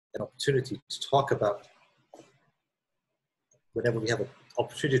an opportunity to talk about, whenever we have an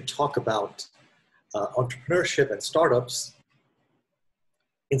opportunity to talk about entrepreneurship and startups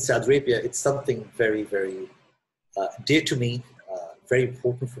in Saudi Arabia, it's something very, very dear to me, very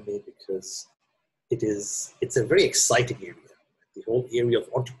important for me, because it's a very exciting area. The whole area of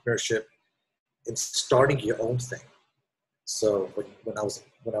entrepreneurship and starting your own thing. So when I was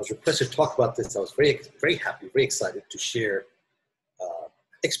requested to talk about this, I was very, very happy, very excited to share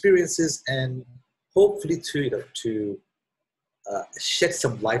experiences and hopefully to shed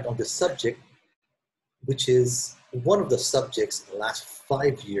some light on this subject, which is one of the subjects in the last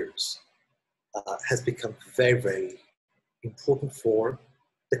 5 years has become very, very important for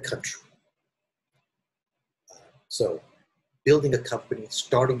the country. So building a company,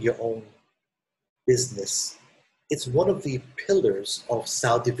 starting your own business, it's one of the pillars of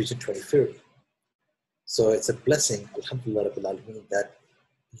Saudi Vision 2030. So it's a blessing, alhamdulillah rabbil alameen, that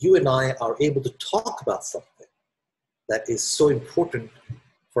you and I are able to talk about something that is so important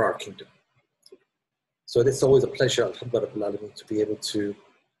for our kingdom. So it's always a pleasure, alhamdulillah rabbil alameen, to be able to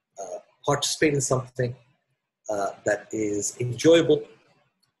participate in something that is enjoyable,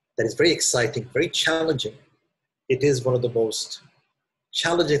 that is very exciting, very challenging. It is one of the most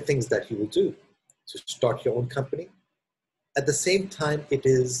challenging things that you will do, to start your own company. At the same time, it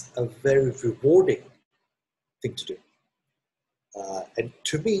is a very rewarding thing to do. And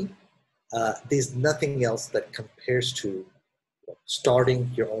to me, there's nothing else that compares to starting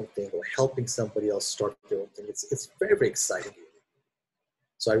your own thing or helping somebody else start their own thing. It's very, very exciting.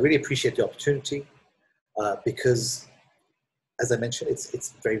 So I really appreciate the opportunity because, as I mentioned,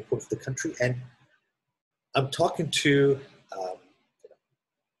 it's very important for the country. And I'm talking to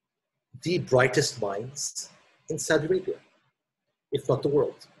the brightest minds in Saudi Arabia, if not the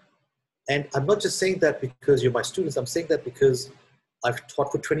world. And I'm not just saying that because you're my students, I'm saying that because I've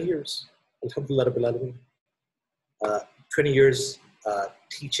taught for 20 years, alhamdulillah rabbil alameen. 20 years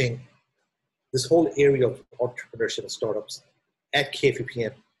teaching this whole area of entrepreneurship and startups at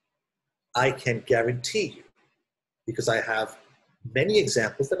KFUPM. I can guarantee you, because I have many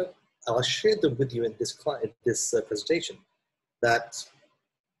examples that I'll share them with you in this presentation, that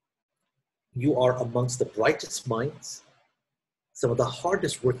you are amongst the brightest minds, some of the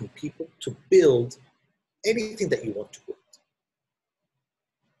hardest working people to build anything that you want to build.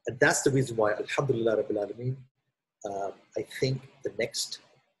 And that's the reason why, alhamdulillah rabbil alameen, I think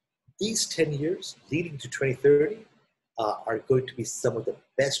these 10 years leading to 2030 are going to be some of the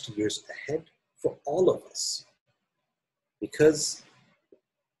best years ahead for all of us. Because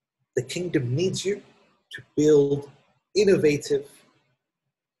the kingdom needs you to build innovative,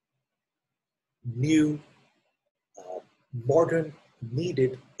 new, modern,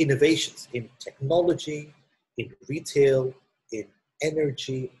 needed innovations in technology, in retail, in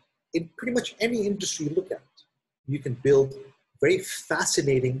energy, in pretty much any industry you look at. You can build very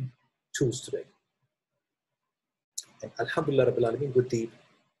fascinating tools today. And alhamdulillah rabbil alameen, with the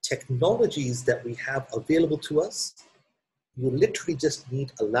technologies that we have available to us, you literally just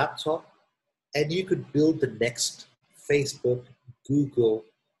need a laptop and you could build the next Facebook, Google,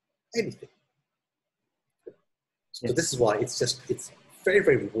 anything. So this is why it's very,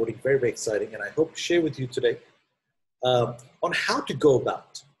 very rewarding, very, very exciting. And I hope to share with you today on how to go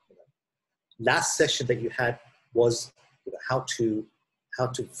about. Last session that you had was how to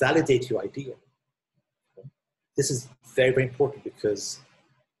validate your idea. This is very, very important because,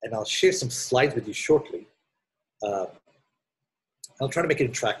 and I'll share some slides with you shortly. I'll try to make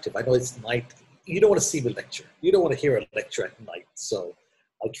it interactive. I know it's night. You don't want to see me lecture. You don't want to hear a lecture at night. So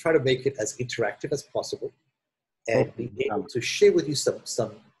I'll try to make it as interactive as possible and be able to share with you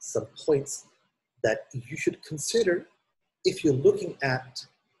some points that you should consider if you're looking at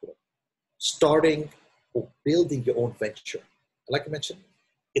starting or building your own venture. Like I mentioned,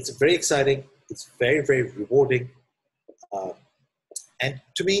 it's very exciting. It's very, very rewarding. And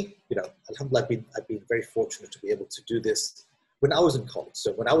to me, alhamdulillah, I've been very fortunate to be able to do this when I was in college.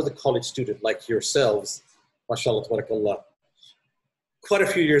 So when I was a college student like yourselves, mashallah, tabarakallah, quite a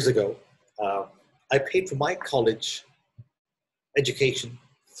few years ago, I paid for my college education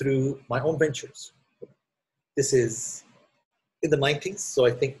through my own ventures. This is in the 90s, so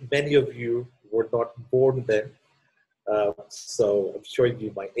I think many of you were not born then. So I'm showing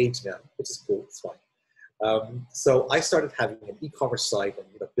you my age now, which is cool, it's fine. So I started having an e-commerce site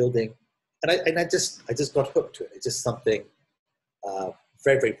and building, and I just got hooked to it. It's just something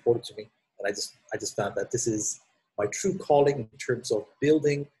very, very important to me. And I just found that this is my true calling in terms of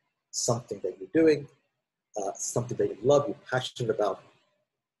building something that you're doing, something that you love, you're passionate about.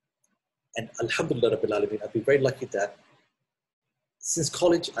 And alhamdulillah rabbil alameen, I've been very lucky that since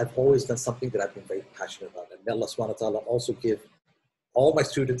college, I've always done something that I've been very passionate about. And may Allah subhanahu wa ta'ala also give all my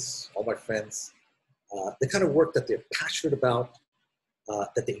students, all my friends, the kind of work that they're passionate about,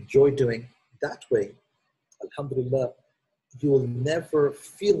 that they enjoy doing. That way, alhamdulillah, you will never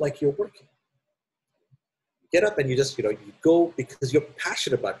feel like you're working. Get up and you just, you go because you're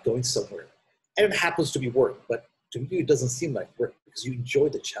passionate about going somewhere. And it happens to be work, but to you, it doesn't seem like work because you enjoy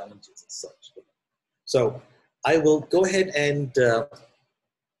the challenges and such. So I will go ahead and,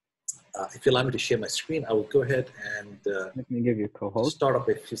 if you allow me to share my screen, I will go ahead and let me give you a co-host. Start up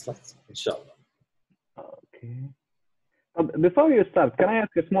with a few slides, inshallah. Okay. Before you start, can I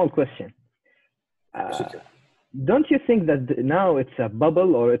ask a small question? Don't you think that now it's a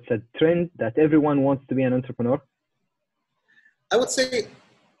bubble or it's a trend that everyone wants to be an entrepreneur? I would say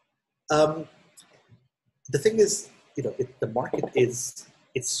the thing is, the market it's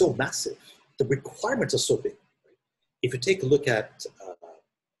so massive. The requirements are so big. Right? If you take a look at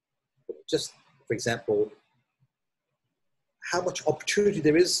just, for example, how much opportunity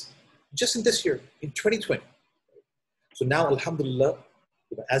there is just in this year, in 2020. So now, alhamdulillah,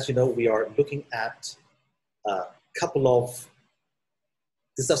 as you know, we are looking at a couple of,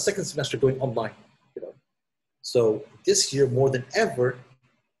 this is our second semester going online, So this year, more than ever,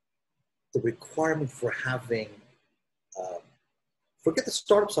 the requirement for having, forget the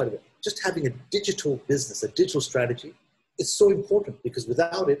startup side of it, just having a digital business, a digital strategy is so important because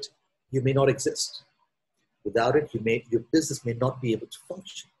without it, you may not exist. Without it, your business may not be able to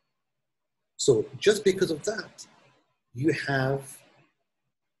function. So just because of that, you have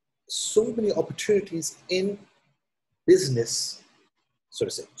so many opportunities in business, so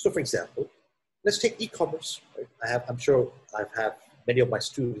to say. So for example, let's take e-commerce. Right? I'm sure I've had many of my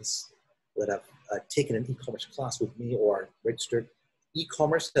students that have taken an e-commerce class with me or registered.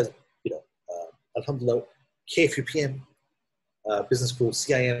 E-commerce has, alhamdulillah, KFUPM Business School,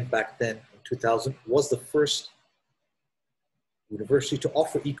 CIM back then in 2000 was the first university to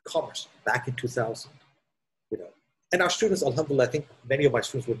offer e-commerce back in 2000. And our students, alhamdulillah, I think many of my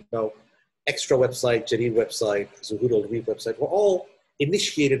students would know, Extra website, Jareer website, Zuhud al-Reef website were all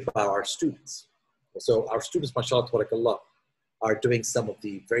initiated by our students. So our students, mashallah, tabarakallah, are doing some of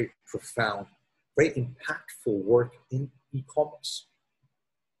the very profound, very impactful work in e-commerce.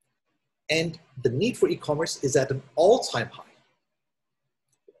 And the need for e-commerce is at an all-time high.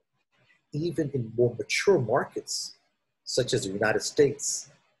 Even in more mature markets, such as the United States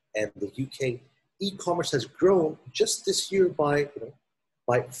and the UK, e-commerce has grown just this year by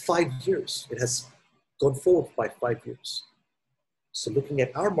 5 years. It has gone forward by 5 years. So looking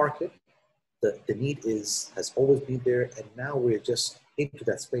at our market, the need has always been there, and now we're just into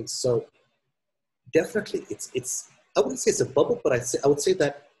that space. So definitely, it's I wouldn't say it's a bubble, but I would say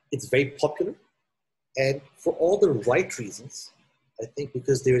that it's very popular, and for all the right reasons. I think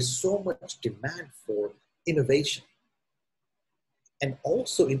because there is so much demand for innovation. And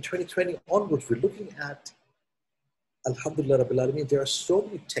also in 2020 onwards, we're looking at, alhamdulillah rabbil alameen, there are so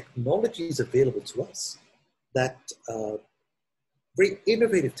many technologies available to us that very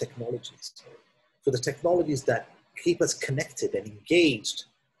innovative technologies. So the technologies that keep us connected and engaged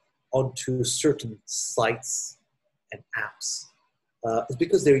onto certain sites and apps is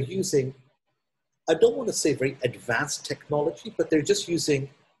because they're using, I don't want to say very advanced technology, but they're just using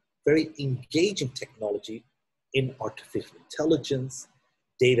very engaging technology in artificial intelligence,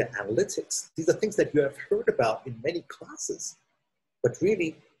 data analytics. These are things that you have heard about in many classes, but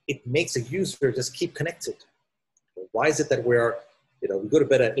really it makes a user just keep connected. Why is it that we go to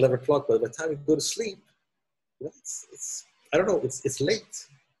bed at 11 o'clock, but by the time we go to sleep, I don't know, it's late.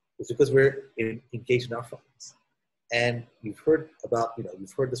 It's because we're engaged in our phones. And you've heard about,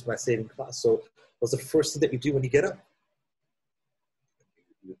 you've heard this when I say it in class. So what's the first thing that you do when you get up?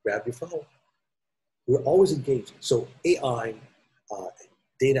 You grab your phone. We're always engaged. So AI,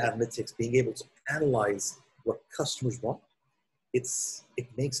 data analytics, being able to analyze what customers want, it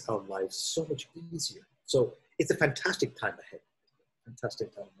makes our lives so much easier. So it's a fantastic time ahead.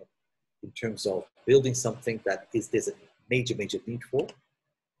 Fantastic time ahead in terms of building something that there's a major, major need for.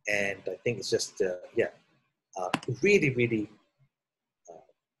 And I think it's just, really, really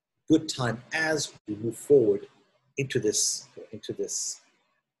good time as we move forward into this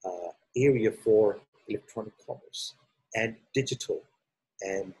area for electronic commerce and digital.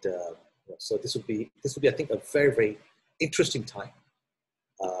 And so this will be, I think, a very, very interesting time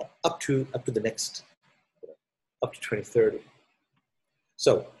up to the next, up to 2030.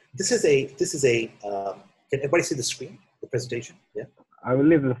 So this is a can everybody see the screen, the presentation? Yeah. I will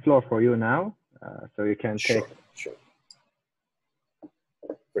leave the floor for you now, so you can take. Sure.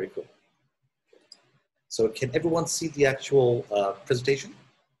 Very cool. So can everyone see the actual presentation?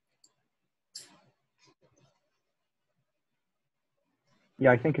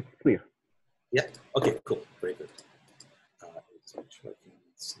 Yeah, I think it's clear. Yeah. Okay. Cool. Very good. Let's make sure I can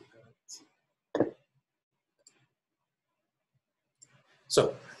see that.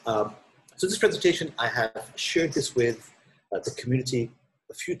 So, so this presentation, I have shared this with the community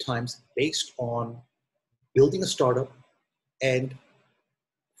a few times based on building a startup and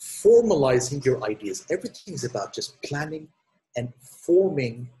formalizing your ideas. Everything is about just planning and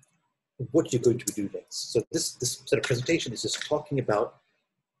forming what you're going to do next. So this sort of presentation is just talking about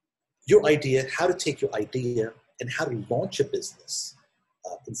your idea, how to take your idea and how to launch a business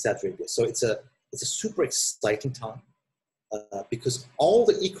in Saudi Arabia. So it's a super exciting time because all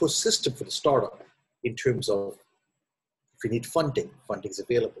the ecosystem for the startup in terms of if you need funding, funding is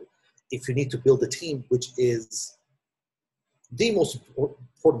available. If you need to build a team, which is the most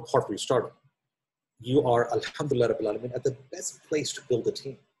important part for your startup, you are, alhamdulillah, Rabbil Alameen, at the best place to build a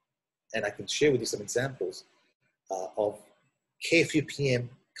team. And I can share with you some examples of KFUPM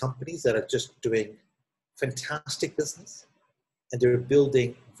companies that are just doing fantastic business, and they're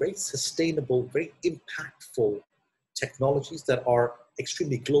building very sustainable, very impactful technologies that are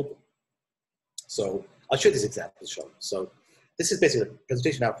extremely global. So I'll show these examples, Sean. So this is basically a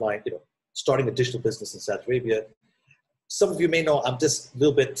presentation outline, starting a digital business in Saudi Arabia. Some of you may know I'm just a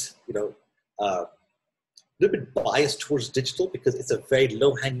little bit, a little bit biased towards digital because it's a very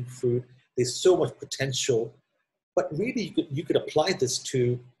low-hanging fruit. There's so much potential, but really you could apply this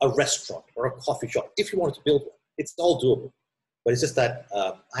to a restaurant or a coffee shop if you wanted to build one. It's all doable, but it's just that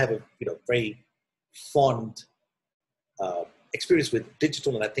I have a very fond experience with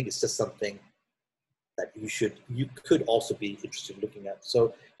digital, and I think it's just something that you could also be interested in looking at.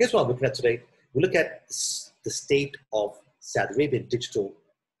 So here's what I'm looking at today. We look at the state of Saudi Arabian digital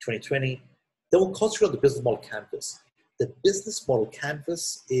 2020. Then we'll concentrate on the business model canvas. The business model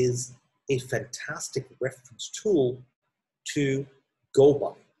canvas is a fantastic reference tool to go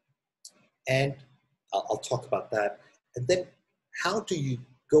by. And I'll talk about that. And then how do you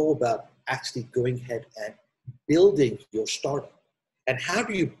go about actually going ahead and building your startup? And how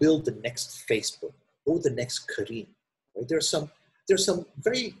do you build the next Facebook or the next Kareem? Right? There's some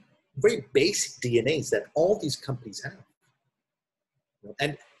very, very basic DNAs that all these companies have.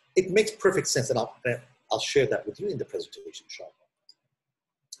 And it makes perfect sense, and I'll share that with you in the presentation, Sean.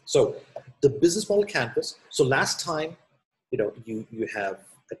 So the business model canvas. So last time, you have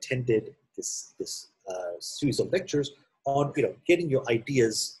attended this series of lectures on getting your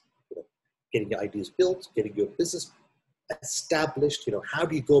ideas, built, getting your business established. How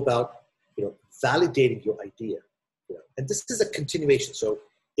do you go about validating your idea? And this is a continuation. So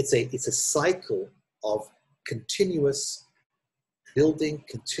it's a cycle of continuous building,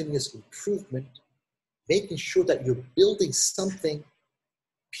 continuous improvement, making sure that you're building something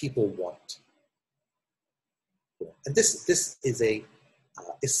people want. And this is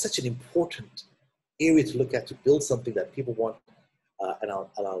such an important area to look at, to build something that people want, and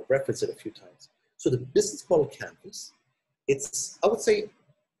I'll reference it a few times. So the business model canvas, I would say,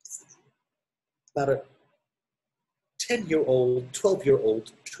 about a 10-year-old,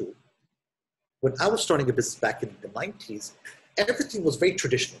 12-year-old tool. When I was starting a business back in the 90s, everything was very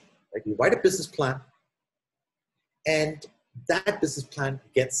traditional. Right? You write a business plan, and that business plan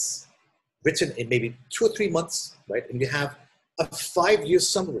gets written in maybe 2 or 3 months, right? And you have a 5-year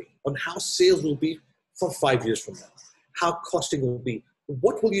summary on how sales will be for 5 years from now, how costing will be,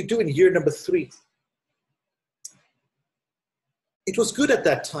 what will you do in year number 3? It was good at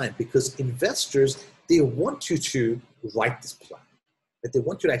that time because investors, they want you to write this plan. Right? They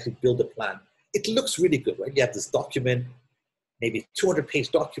want you to actually build a plan. It looks really good, right? You have this document, maybe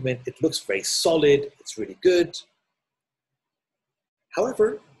 200-page document. It looks very solid. It's really good.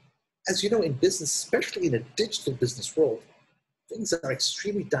 However, as you know, in business, especially in a digital business world, things are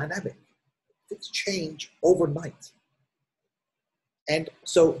extremely dynamic. Things change overnight. And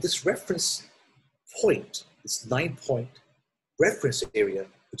so this reference point, this 9-point reference area,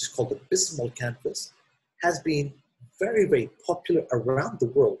 which is called the business model canvas, has been very, very popular around the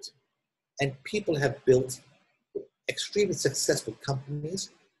world. And people have built extremely successful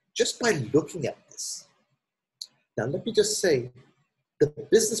companies just by looking at this. Now, let me just say, the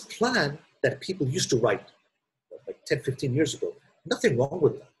business plan that people used to write like 10, 15 years ago, nothing wrong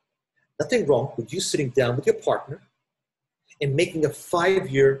with that. Nothing wrong with you sitting down with your partner and making a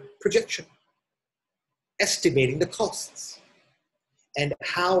 5-year projection, estimating the costs, and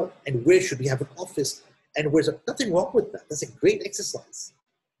how and where should we have an office, and where's nothing wrong with that. That's a great exercise.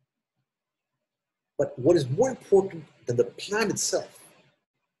 But what is more important than the plan itself,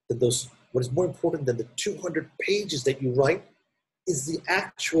 than those what is more important than the 200 pages that you write is the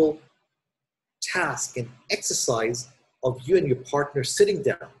actual task and exercise of you and your partner sitting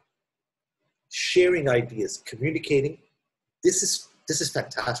down, sharing ideas, communicating. This is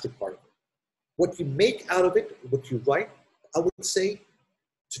fantastic part of it. What you make out of it, what you write, I would say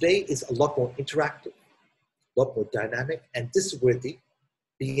today is a lot more interactive, a lot more dynamic, and this is where the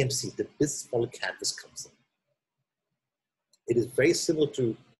BMC, the business model canvas, comes in. It is very similar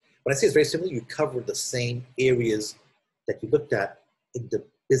to, when I say it's very similar, you cover the same areas that you looked at in the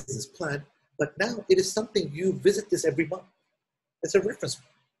business plan, but now it is something you visit this every month. It's a reference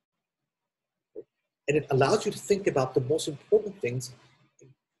point. And it allows you to think about the most important things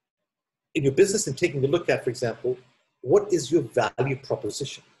in your business and taking a look at, for example, what is your value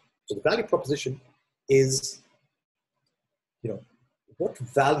proposition? So the value proposition is, what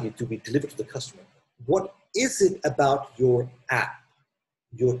value do we deliver to the customer? What is it about your app,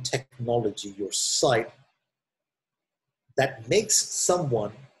 your technology, your site that makes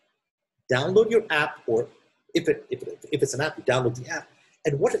someone download your app, or if it's an app, you download the app,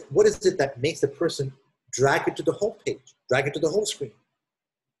 and what is it that makes the person drag it to the home page, drag it to the home screen?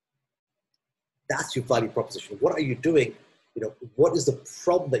 That's your value proposition. What are you doing? What is the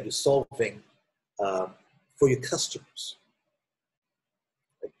problem that you're solving for your customers?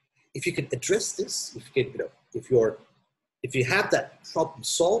 If you can address this, if you have that problem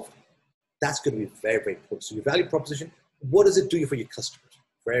solved, that's going to be very, very important. So your value proposition, what does it do for your customers?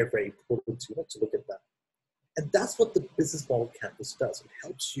 Very, very important to look at that. And that's what the business model canvas does. It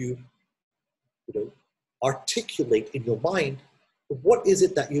helps you, articulate in your mind, what is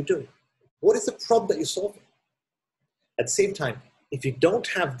it that you're doing? What is the problem that you're solving? At the same time, if you don't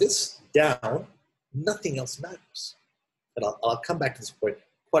have this down, nothing else matters. And I'll come back to this point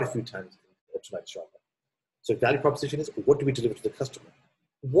quite a few times tonight, Sean. So value proposition is, what do we deliver to the customer?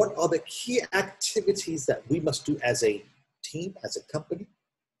 What are the key activities that we must do as a team, as a company,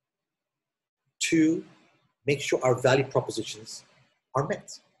 to make sure our value propositions are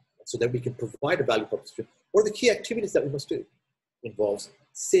met, so that we can provide a value proposition? What are the key activities that we must do? Involves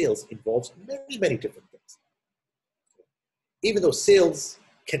sales, involves many, many different things. Even though sales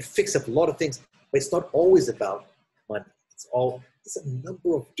can fix up a lot of things, but it's not always about money. It's a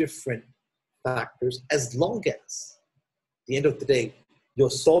number of different factors, as long as, at the end of the day, you're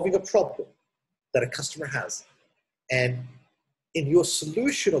solving a problem that a customer has. And in your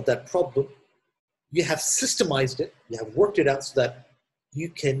solution of that problem, you have systemized it, you have worked it out so that you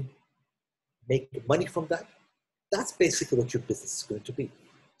can make money from that. That's basically what your business is going to be.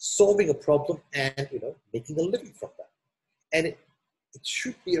 Solving a problem and making a living from that. And it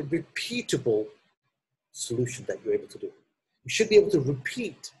should be a repeatable solution that you're able to do. You should be able to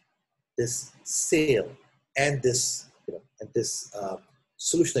repeat this sale and this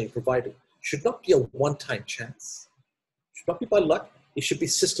solution that you provided. It should not be a one-time chance. It should not be by luck. It should be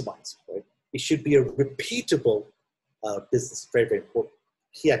systemized, right? It should be a repeatable business. Very, very important.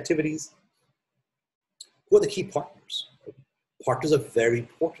 Key activities. Who are the key partners? Right? Partners are very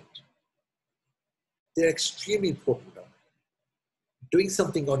important. They're extremely important now. Doing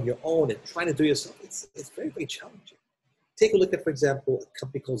something on your own and trying to do it yourself, it's very, very challenging. Take a look at, for example, a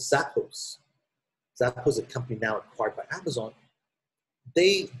company called Zappos. Zappos is a company now acquired by Amazon.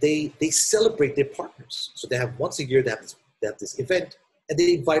 They celebrate their partners. So they have once a year, they have this event, and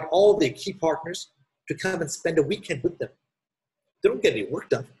they invite all their key partners to come and spend a weekend with them. They don't get any work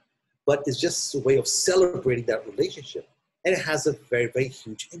done, but it's just a way of celebrating that relationship. And it has a very, very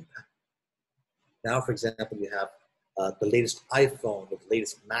huge impact. Now, for example, you have the latest iPhone or the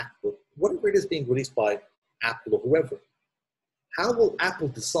latest MacBook, whatever it is being released by Apple or whoever. How will Apple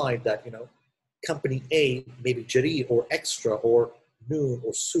decide that, company A, maybe Jari or Extra or Noon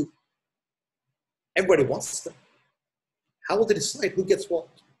or Soup, everybody wants them? How will they decide who gets what?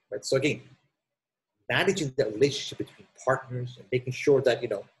 Right? So again, managing that relationship between partners and making sure that,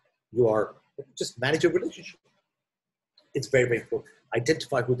 you are just manage a relationship. It's very, very important.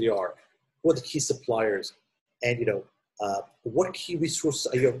 Identify who they are, who are the key suppliers, and, what key resources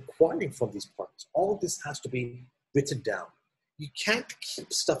are you acquiring from these partners? All of this has to be written down. You can't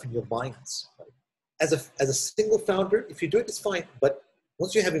keep stuff in your minds. Right? As a single founder, if you do it, it's fine. But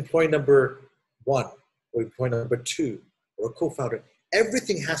once you have employee number 1 or employee number 2 or a co-founder,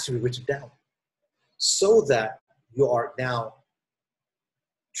 everything has to be written down so that you are now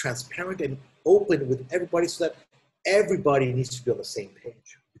transparent and open with everybody, so that everybody needs to be on the same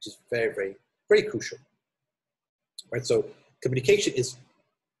page, which is very, very, very crucial. Right? So communication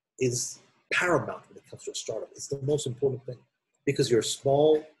is paramount when it comes to a startup. It's the most important thing, because you're a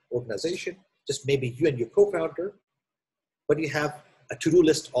small organization, just maybe you and your co-founder, but you have a to-do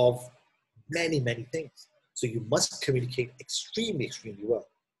list of many, many things. So you must communicate extremely, extremely well.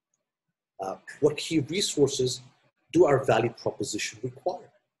 What key resources do our value proposition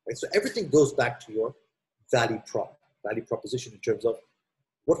require? Right? So everything goes back to your value proposition in terms of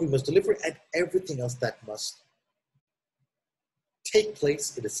what we must deliver and everything else that must take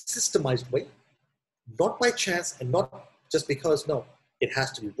place in a systemized way, not by chance and not just because, no, it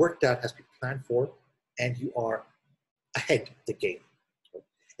has to be worked out, has to be planned for, and you are ahead of the game. Right?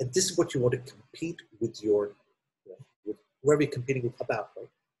 And this is what you want to compete with your, with whoever you're competing with about, right?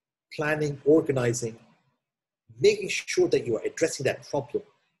 Planning, organizing, making sure that you are addressing that problem,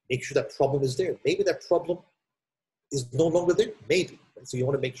 make sure that problem is there. Maybe that problem is no longer there, maybe. Right? So you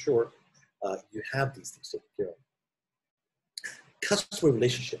want to make sure you have these things taken care of. Customer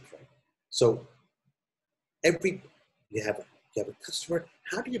relationships, right? So you have a customer.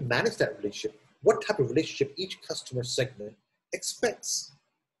 How do you manage that relationship? What type of relationship each customer segment expects?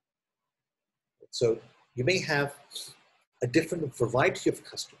 So you may have a different variety of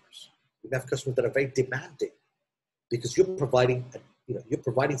customers. You have customers that are very demanding because you're providing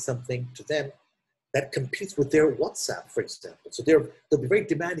something to them that competes with their WhatsApp, for example. So they'll be very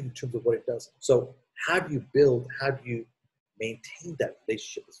demanding in terms of what it does. So how do you maintain that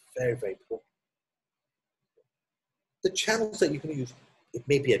relationship is very, very important. The channels that you can use, it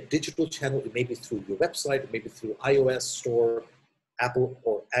may be a digital channel, it may be through your website, it may be through iOS store, Apple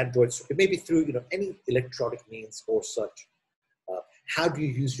or Android store, it may be through any electronic means or such. How do you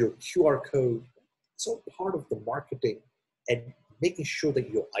use your QR code? It's all part of the marketing and making sure that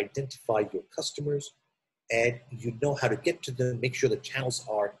you identify your customers and you know how to get to them, make sure the channels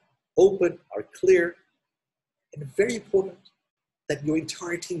are open, are clear, and very important that your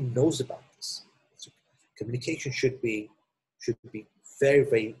entire team knows about this. So communication should be very,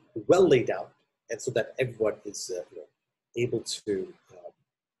 very well laid out, and so that everyone is able to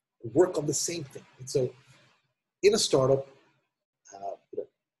work on the same thing. And so in a startup,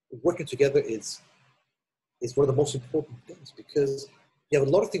 working together is one of the most important things because you have a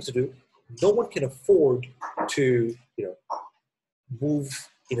lot of things to do. No one can afford to move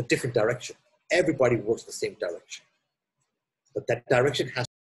in a different direction. Everybody works the same direction, but that direction has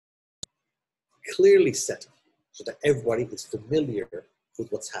to be clearly set so that everybody is familiar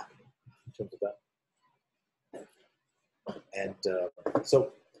with what's happening in terms of that. And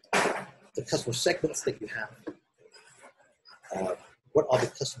so the customer segments that you have, what are the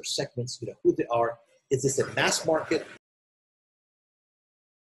customer segments, who they are. Is this a mass market?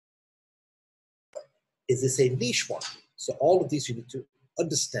 Is this a niche market? So all of these you need to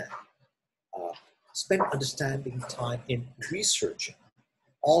understand. Spend understanding time in researching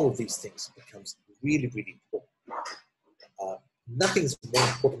all of these things becomes really, really important. Nothing is more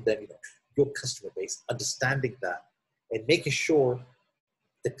important than your customer base, understanding that and making sure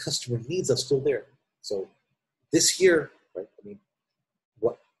the customer needs are still there. So this year, right,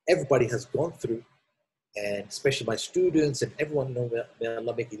 what everybody has gone through, and especially my students and everyone, may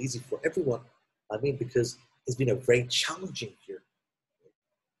Allah make it easy for everyone. Because it's been a very challenging year.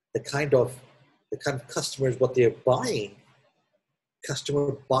 The kind of customers, what they're buying,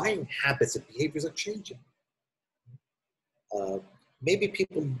 customer buying habits and behaviors are changing. Maybe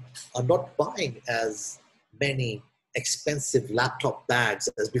people are not buying as many expensive laptop bags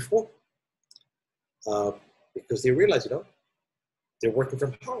as before because they realize, they're working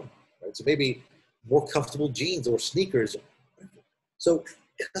from home, right? So maybe more comfortable jeans or sneakers. So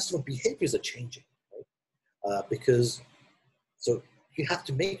customer behaviors are changing, right? So you have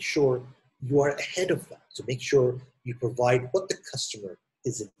to make sure you are ahead of that. So make sure you provide what the customer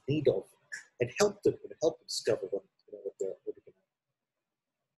is in need of and help them discover what they're looking at.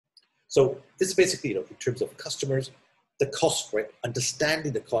 So this is basically, in terms of customers, the cost, right?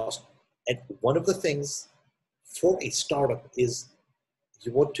 Understanding the cost. And one of the things for a startup is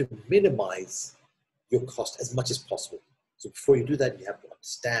you want to minimize your cost as much as possible. So before you do that, you have to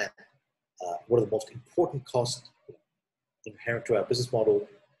understand what are the most important costs inherent to our business model.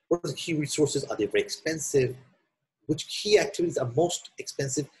 What are the key resources? Are they very expensive? Which key activities are most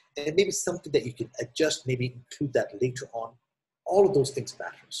expensive? And maybe something that you can adjust, maybe include that later on. All of those things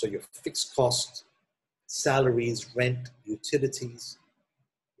matter. So your fixed costs, salaries, rent, utilities.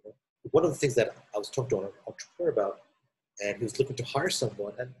 One of the things that I was talking to an entrepreneur about, and he was looking to hire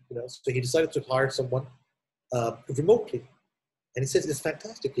someone, and so he decided to hire someone remotely. And he says it's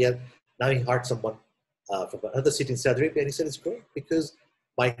fantastic. Now he hired someone from another city in Saudi Arabia, and he said it's great because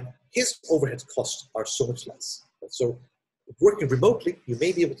his overhead costs are so much less. So working remotely, you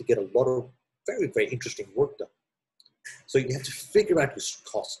may be able to get a lot of very, very interesting work done. So you have to figure out your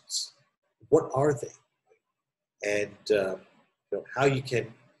costs. What are they? And how you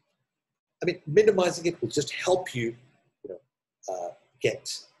can I mean, minimizing it will just help you,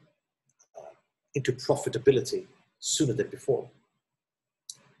 get into profitability sooner than before.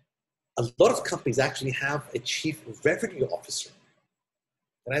 A lot of companies actually have a chief revenue officer,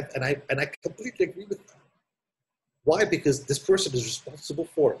 and I completely agree with that. Why? Because this person is responsible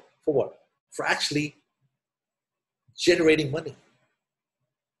for what? For actually generating money.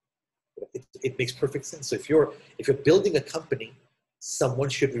 It makes perfect sense. So if you're building a company, someone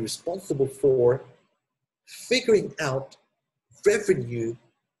should be responsible for figuring out revenue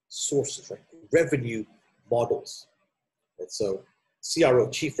sources, right? Revenue models. And so CRO,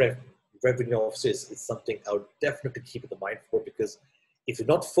 Chief Revenue Officer, is something I would definitely keep in mind for, because if you're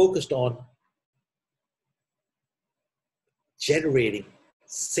not focused on generating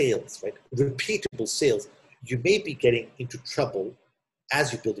sales, right, repeatable sales, you may be getting into trouble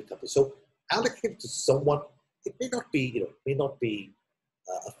as you build a company. So allocate it to someone. It may not be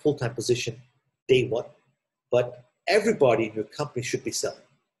a full-time position day one, but everybody in your company should be selling,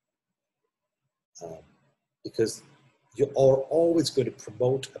 because you are always going to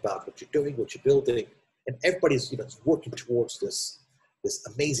promote about what you're doing, what you're building, and everybody's working towards this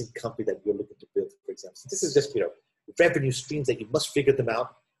amazing company that you're looking to build, for example. So this is just revenue streams that you must figure them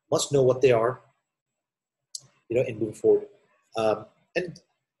out, must know what they are, and moving forward. And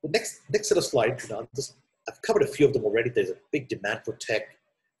the next set of slides, I've covered a few of them already. There's a big demand for tech.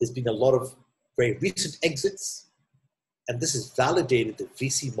 There's been a lot of very recent exits, and this has validated the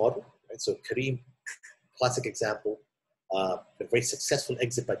VC model, right? So Kareem, classic example, a very successful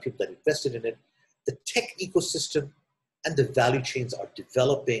exit by people that invested in it. The tech ecosystem and the value chains are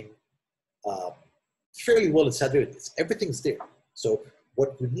developing fairly well in Saudi Arabia. Everything's there. So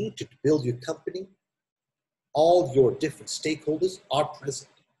what you need to build your company, all your different stakeholders are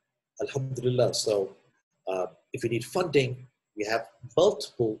present. Alhamdulillah. So if you need funding, we have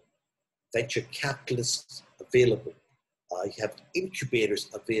multiple venture capitalists available. You have incubators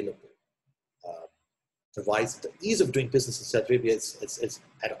available. The ease of doing business in Saudi Arabia is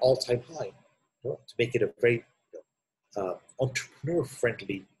at an all-time high, to make it a very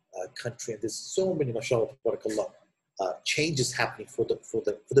entrepreneur-friendly country. And there's so many, mashallah, tabarakallah, changes happening for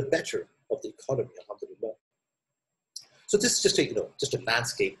the better of the economy, alhamdulillah. So this is just a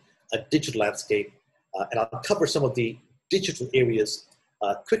landscape, a digital landscape, and I'll cover some of the digital areas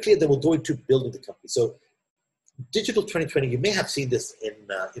quickly, and then we'll go into building the company. So Digital 2020, you may have seen this in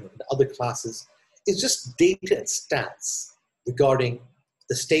other classes. It's just data and stats regarding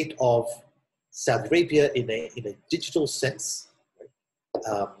the state of Saudi Arabia in a digital sense.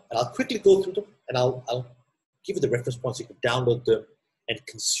 Right? And I'll quickly go through them, and I'll give you the reference points. You can download them and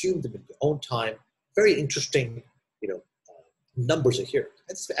consume them in your own time. Very interesting, numbers are here.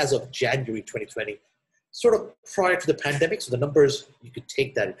 That's as of January 2020, sort of prior to the pandemic. So the numbers, you could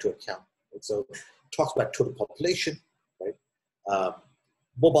take that into account. Right? So it talks about total population, right?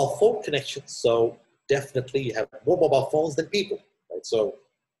 Mobile phone connections. So definitely you have more mobile phones than people, right? So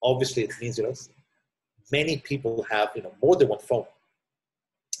obviously it means, many people have, more than one phone,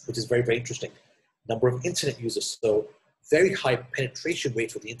 which is very, very interesting. Number of internet users. So very high penetration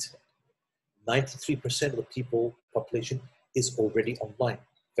rate for the internet. 93% of the population is already online.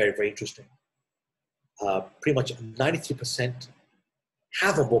 Very, very interesting. Pretty much 93%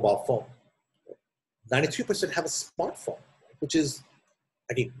 have a mobile phone. 93% have a smartphone, which is,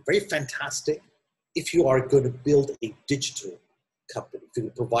 again, very fantastic if you are going to build a digital company, if you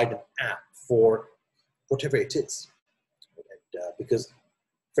provide an app for whatever it is. And, because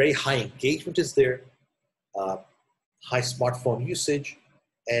very high engagement is there, high smartphone usage,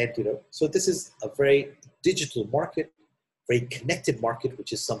 and so this is a very digital market, very connected market,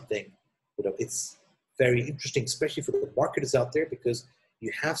 which is something, it's very interesting, especially for the marketers out there, because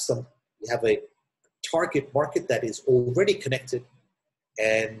you have a target market that is already connected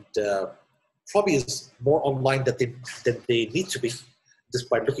and probably is more online than they need to be, just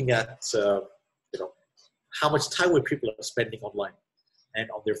by looking at how much time people are spending online and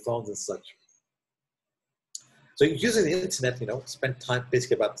on their phones and such. So using the internet, spend time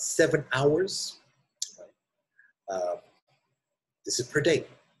basically about 7 hours. Right? This is per day.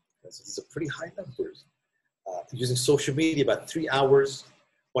 So these are pretty high numbers. Using social media about 3 hours,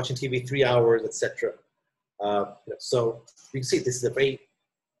 watching TV 3 hours, etc. So you can see this is a very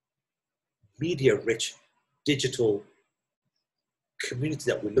media-rich digital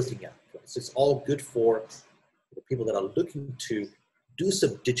community that we're looking at. Right? So it's all good for the people that are looking to do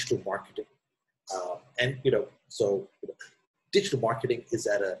some digital marketing. So digital marketing is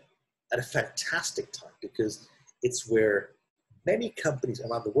at a fantastic time, because it's where many companies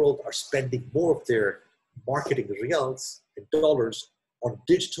around the world are spending more of their marketing reals and dollars on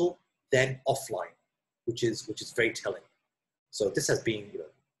digital than offline, which is very telling. So this has been,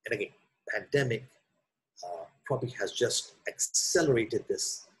 and again, pandemic probably has just accelerated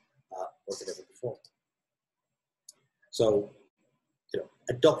this more than ever before. So,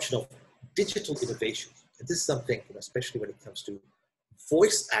 adoption of digital innovation, and this is something, especially when it comes to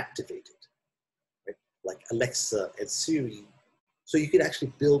voice activated, right? Like Alexa and Siri. So you can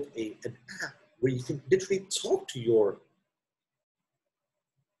actually build an app where you can literally talk to your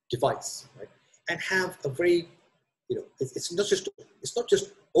device, right? And have a very, it's not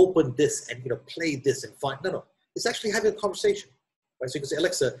just open this and play this and find. No, it's actually having a conversation, right? So you can say,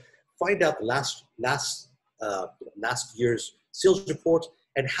 Alexa, find out the last year's sales report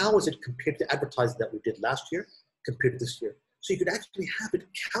and how is it compared to advertising that we did last year compared to this year. So you could actually have it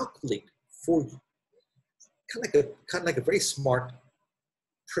calculate for you, kind of like a very smart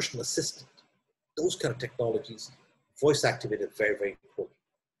personal assistant. Those kind of technologies, voice activated, very, very important.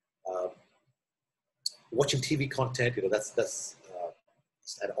 Watching TV content, that's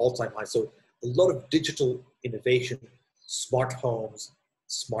at an all-time high. So a lot of digital innovation, smart homes,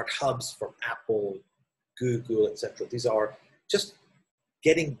 smart hubs from Apple, Google, etc. These are just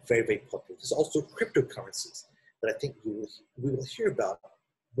getting very, very popular. There's also cryptocurrencies that I think we will hear about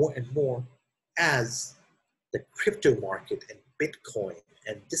more and more as the crypto market and Bitcoin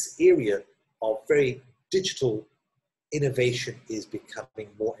and this area of very digital innovation is becoming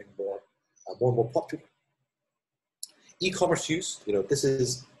more and more popular. E-commerce use, this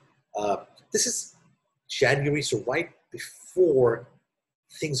is January, so right before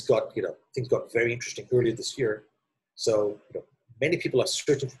things got very interesting earlier this year. So many people are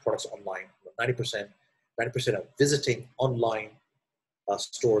searching for products online. 90% are visiting online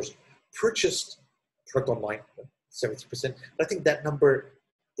stores, purchased product online, 70%. But I think that number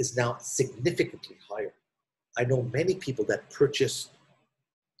is now significantly higher. I know many people that purchase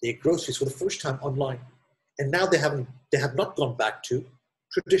their groceries for the first time online, and now they have not gone back to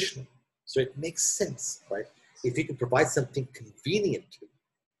traditional. So it makes sense, right? If you can provide something conveniently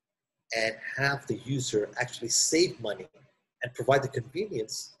and have the user actually save money and provide the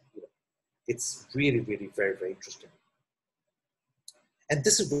convenience, it's really, really very, very interesting. And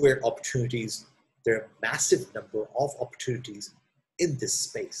this is where there are a massive number of opportunities in this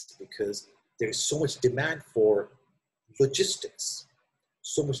space because there's so much demand for logistics,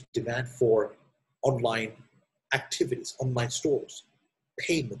 so much demand for online activities, online stores,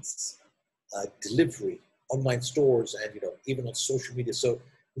 payments, delivery, online stores, and even on social media. So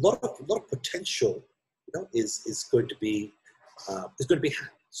a lot of potential, is going to be had.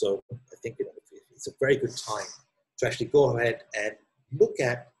 So I think it's a very good time to actually go ahead and look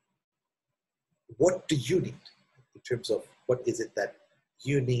at what do you need in terms of what is it that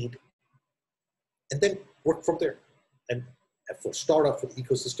you need, and then work from there. And for startup, for the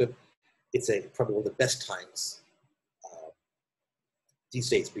ecosystem, it's probably one of the best times these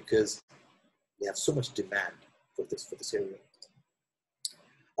days because we have so much demand for this area.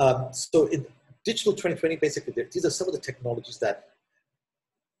 So in Digital 2020, basically, these are some of the technologies that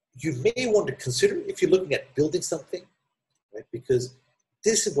you may want to consider if you're looking at building something, right? Because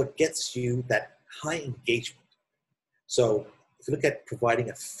this is what gets you that high engagement. So if you look at providing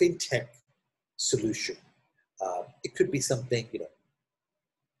a fintech solution, it could be something,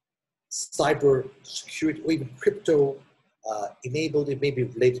 cyber security or even crypto enabled. It may be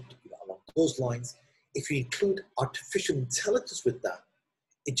related to, along those lines. If you include artificial intelligence with that,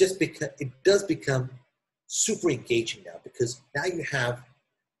 it does become super engaging now because now you have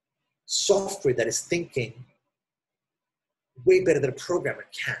software that is thinking way better than a programmer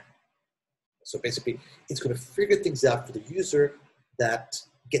can. So basically, it's going to figure things out for the user that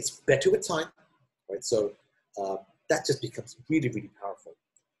gets better with time, right? So that just becomes really, really powerful.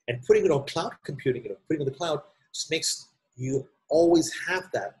 And putting it on cloud computing, putting it on the cloud just makes you always have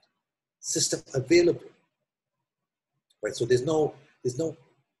that system available, right? So there's no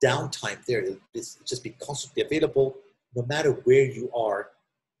downtime there. It's just be constantly available no matter where you are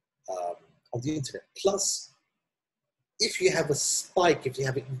on the internet. Plus, if you have a spike, if you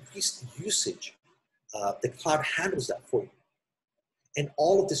have an increased usage, the cloud handles that for you. And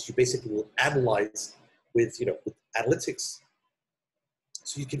all of this you basically will analyze with analytics.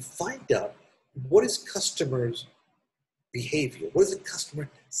 So you can find out what is customers' behavior, what is the customer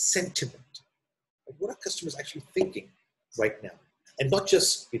sentiment, what are customers actually thinking right now, and not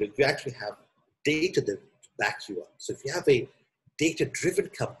just you actually have data to back you up. So if you have a data-driven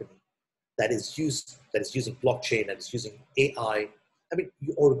company that is using blockchain, that is using AI,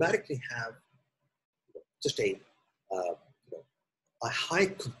 you automatically have just a high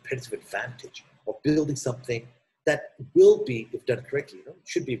competitive advantage of building something that will be, if done correctly,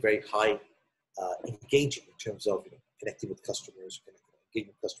 should be very high engaging in terms of connecting with customers,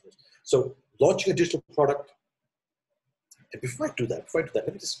 engaging with customers. So launching a digital product. And before I do that,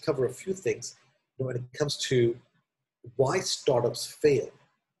 let me just cover a few things when it comes to why startups fail.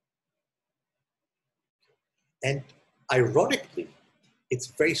 And ironically, it's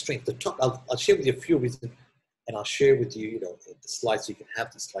very strange. I'll share with you a few reasons, and I'll share with you, the slides, so you can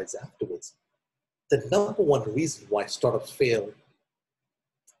have the slides afterwards. The number one reason why startups fail,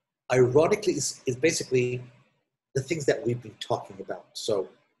 ironically, is basically the things that we've been talking about. So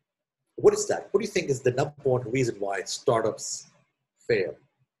what is that? What do you think is the number one reason why startups fail?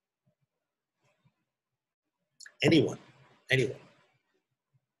 Anyone?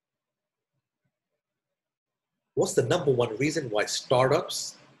 What's the number one reason why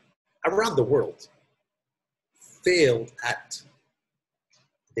startups around the world fail at,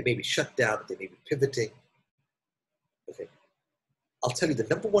 they may be shut down, they may be pivoting? Okay. I'll tell you the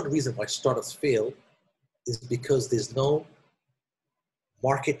number one reason why startups fail is because there's no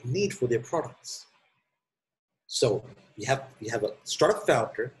market need for their products. So you have a startup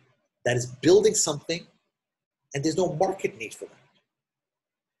founder that is building something and there's no market need for that.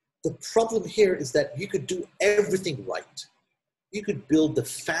 The problem here is that you could do everything right. You could build the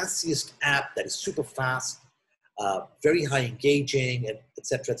fanciest app that is super fast, very high engaging, and et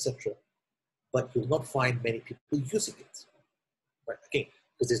cetera, but you'll not find many people using it. Right? Again,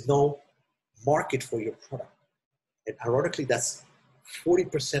 because there's no market for your product. And ironically, that's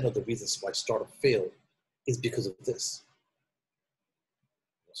 40% of the reasons why startups fail is because of this.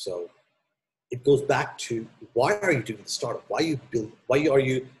 So it goes back to, why are you doing the startup? Why are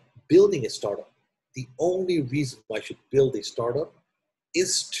you building a startup? The only reason why you should build a startup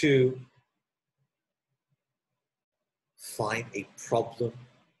is to find a problem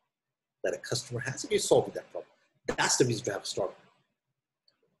that a customer has, and you're solving that problem. That's the reason to have a startup.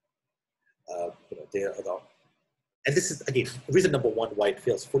 And this is, again, reason number one why it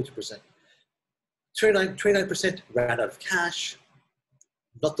fails, 42%. 29% ran out of cash,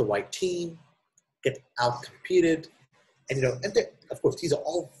 not the right team, get out-competed. And, of course, these are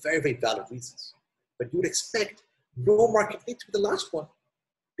all very, very valid reasons. But you would expect no market need to be the last one,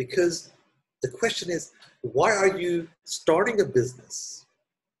 because the question is, why are you starting a business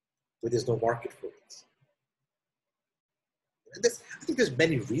where there's no market for it? And I think there's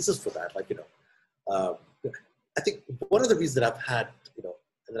many reasons for that. I think one of the reasons that I've had,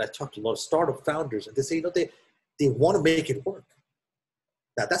 and that I've talked to a lot of startup founders, and they say, they want to make it work.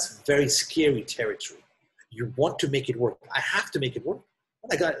 Now, that's very scary territory. You want to make it work. I have to make it work.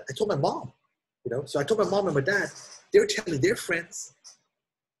 And I told my mom, so I told my mom and my dad, they were telling their friends,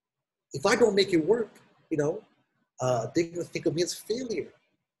 if I don't make it work, they're going to think of me as a failure.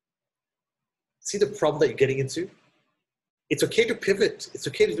 See the problem that you're getting into? It's okay to pivot. It's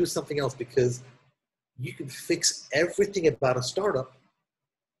okay to do something else, because you can fix everything about a startup.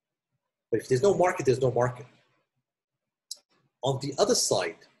 But if there's no market, there's no market. On the other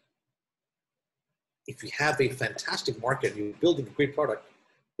side, if you have a fantastic market and you're building a great product,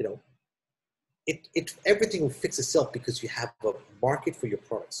 everything will fix itself because you have a market for your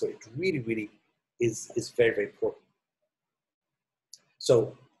product. So it really, really is very, very important.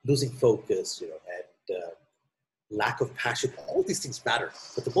 So losing focus, and lack of passion, all these things matter.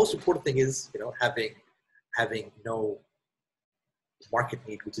 But the most important thing is, having no market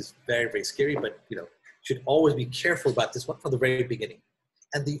need, which is very, very scary, but, should always be careful about this one from the very beginning.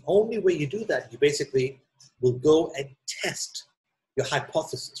 And the only way you do that, you basically will go and test your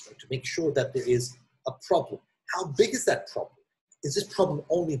hypothesis, right, to make sure that there is a problem. How big is that problem? Is this problem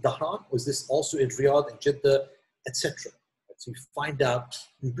only in Dhahran, or is this also in Riyadh and Jeddah, etc.? So you find out,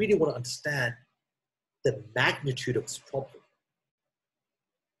 you really want to understand the magnitude of this problem.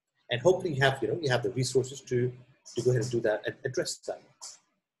 And hopefully you have the resources to go ahead and do that and address that.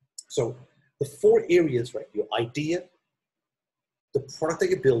 So the 4 areas, right? Your idea, the product that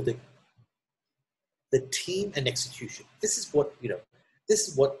you're building, the team, and execution. This is what,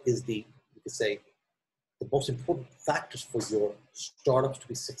 is the, you could say, the most important factors for your startups to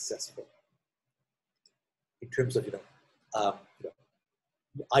be successful. In terms of, the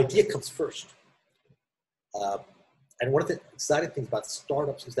idea comes first. And one of the exciting things about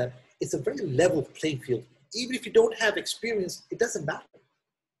startups is that it's a very level playing field. Even if you don't have experience, it doesn't matter.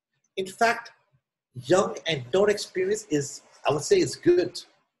 In fact, young and non-experienced is, I would say, is good,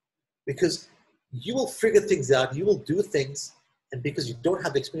 because you will figure things out, you will do things, and because you don't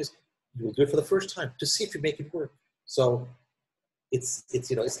have the experience, you will do it for the first time to see if you make it work. So it's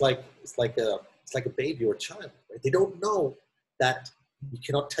like a baby or a child, right? They don't know that you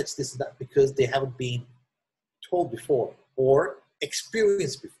cannot touch this and that because they haven't been told before or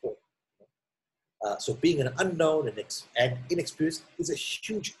experienced before. So being an unknown and inexperienced is a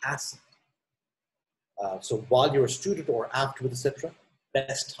huge asset. So while you're a student or afterwards, etc.,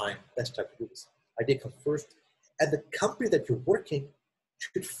 best time to do this. Idea comes first. And the company that you're working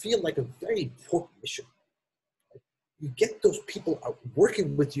should feel like a very important mission. You get those people out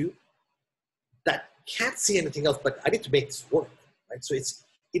working with you that can't see anything else, but I need to make this work, right? So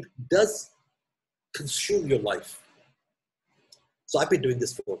it does consume your life. So I've been doing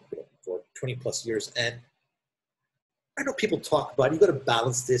this for 20 plus years, and I know people talk about, you got to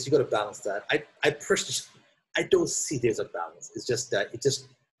balance this, you got to balance that. I personally, I don't see there's a balance. It's just that it just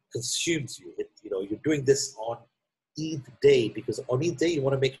consumes you. You're doing this on Eid day, because on Eid day, you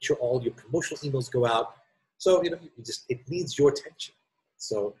want to make sure all your promotional emails go out. So, it needs your attention.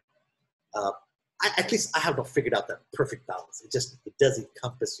 So at least I have not figured out that perfect balance. It does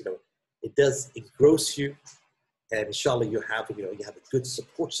encompass, it does engross you. And inshallah, you have a good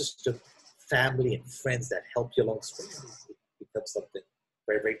support system, family and friends that help you along the way. It becomes something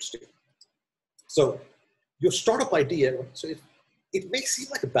very, very interesting. So your startup idea, so it may seem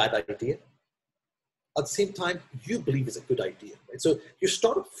like a bad idea. At the same time, you believe it's a good idea, right? So your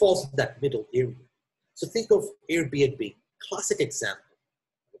startup falls in that middle area. So think of Airbnb, classic example.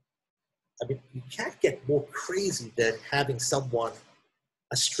 I mean, you can't get more crazy than having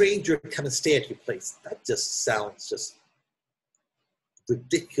a stranger come and stay at your place. That just sounds just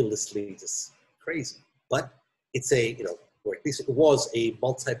ridiculously just crazy. But it's or at least it was a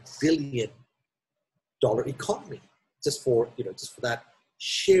multi-billion dollar economy just for that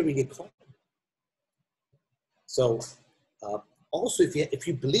sharing economy. So also, if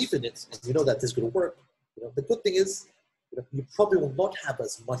you believe in it and you know that this is going to work, the good thing is you probably will not have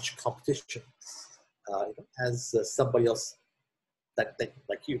as much competition as somebody else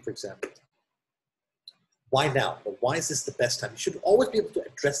like you, for example. Why now? Or why is this the best time? You should always be able to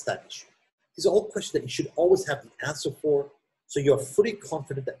address that issue. These are all questions that you should always have the answer for, so you're fully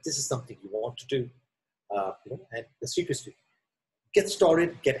confident that this is something you want to do. And the secret is to get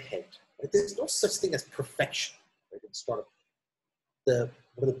started, get ahead. Right? There's no such thing as perfection, right, in startup.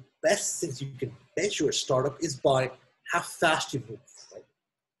 One of the best things you can measure a startup is by how fast you move, right?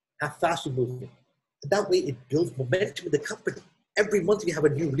 How fast you're moving. And that way it builds momentum in the company. Every month you have a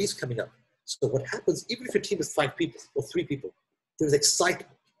new release coming up. So what happens, even if your team is 5 people or 3 people, there's excitement.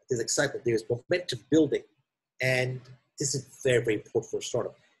 There's momentum building. And this is very, very important for a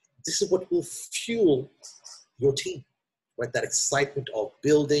startup. This is what will fuel your team, right? That excitement of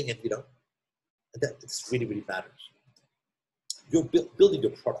building and, that this really, really matters. You're building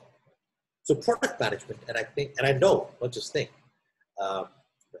your product. So product management, and I know, not just think,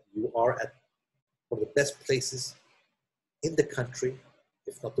 you are at one of the best places in the country,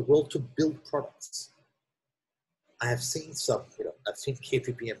 if not the world, to build products. I have seen I've seen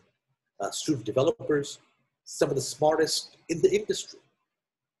KFUPM student developers, some of the smartest in the industry.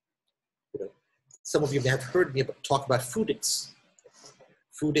 Some of you may have heard me talk about Foodix.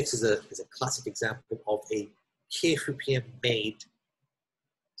 Foodix is a classic example of a KFUPM made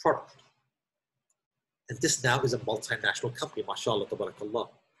product. And this now is a multinational company, mashallah, tabarakallah.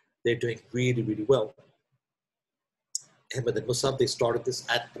 They're doing really, really well. Ahmed and Mustafa, they started this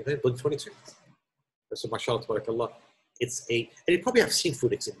at 22. So mashallah, tabarakallah. And you probably have seen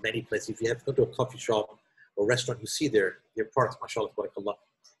Foodix in many places. If you have to go to a coffee shop or restaurant, you see their products, mashallah, tabarakallah.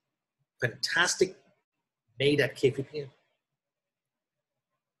 Fantastic, made at KFUPM.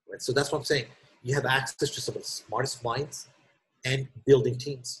 Right? So that's what I'm saying. You have access to some of the smartest minds and building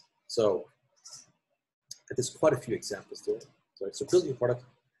teams. So there's quite a few examples there. So building a product.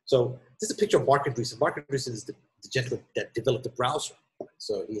 So this is a picture of Mark Andreessen. Mark Andreessen is the gentleman that developed the browser.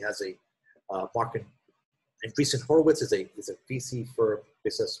 So he has a Mark Andreessen Horowitz is a VC firm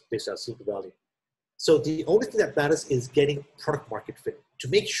based out of Silicon Valley. So the only thing that matters is getting product market fit to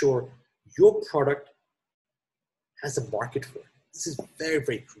make sure your product has a market for it. This is very,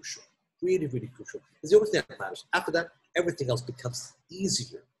 very crucial. Really, really crucial. It's the only thing that matters. After that, everything else becomes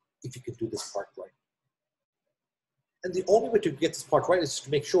easier if you can do this part right. And the only way to get this part right is to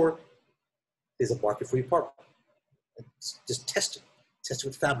make sure there's a market for your product. And just test it. Test it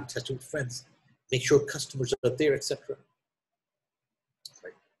with family, test it with friends. Make sure customers are there, etc.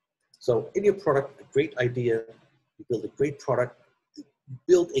 Right. So in your product, a great idea, you build a great product, you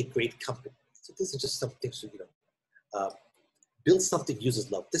build a great company. So this is just something, so build something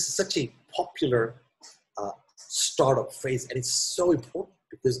users love. This is such a popular startup phrase, and it's so important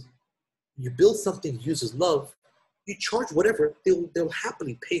because you build something users love, you charge whatever, they'll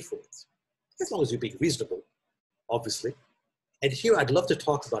happily pay for it. As long as you're being reasonable, obviously. And here I'd love to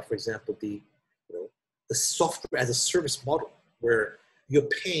talk about, for example, the the software as a service model where you're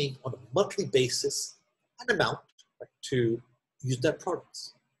paying on a monthly basis an amount, right, to use their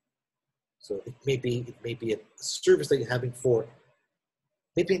products. So it may be a service that you're having for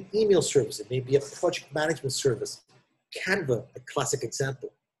maybe an email service. It may be a project management service. Canva, a classic example,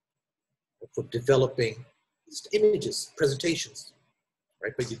 for developing images, presentations,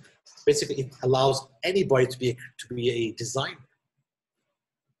 right? But basically, it allows anybody to be a designer.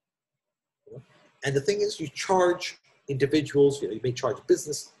 And the thing is, you charge individuals. You may charge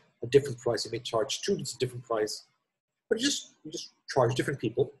business a different price. You may charge students a different price. But you just charge different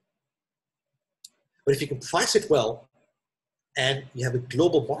people. But if you can price it well, and you have a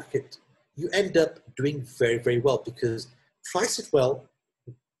global market, you end up doing very, very well, because price it well,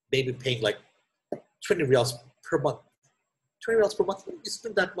 maybe paying like 20 riyals per month. 20 riyals per month, you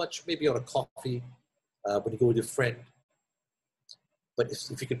spend that much maybe on a coffee when you go with your friend. But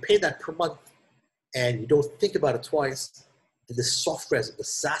if you can pay that per month and you don't think about it twice, then the software, the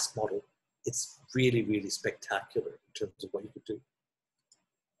SaaS model, it's really, really spectacular in terms of what you could do.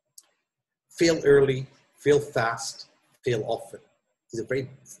 Fail early, fail fast, fail often. These are very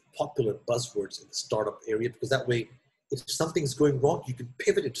popular buzzwords in the startup area, because that way, if something's going wrong, you can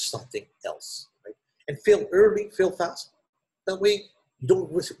pivot into something else, right? And fail early, fail fast. That way, you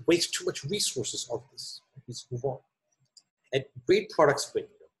don't waste too much resources on this. Let's move on. And great products win.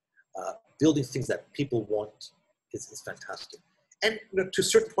 Building things that people want is fantastic. And to a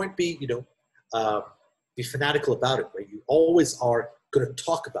certain point, be fanatical about it, right? You always are going to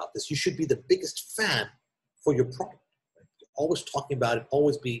talk about this. You should be the biggest fan for your product. Right? Always talking about it.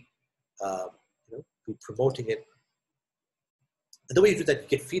 Always be promoting it. And the way you do that, you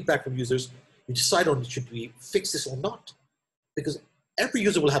get feedback from users. You decide on, should we fix this or not? Because every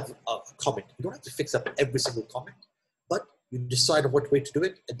user will have a comment. You don't have to fix up every single comment, but you decide on what way to do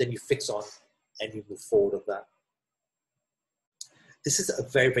it, and then you fix on and you move forward on that. This is a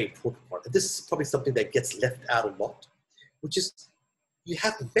very, very important part. And this is probably something that gets left out a lot, which is you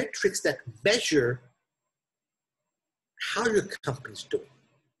have metrics that measure how your company's doing.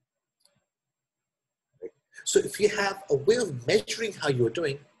 Right? So if you have a way of measuring how you're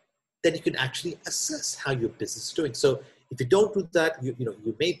doing, then you can actually assess how your business is doing. So if you don't do that, you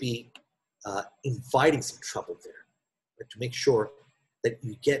may be inviting some trouble there, right? To make sure that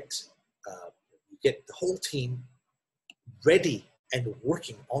you get the whole team ready and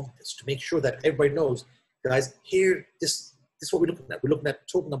working on this, to make sure that everybody knows, guys, here, this is what we're looking at. We're looking at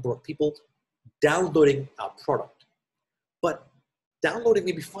total number of people downloading our product. But downloading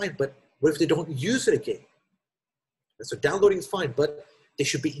may be fine, but what if they don't use it again? And so downloading is fine, but they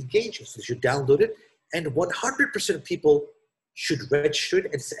should be engaging. So they should download it. And 100% of people should register it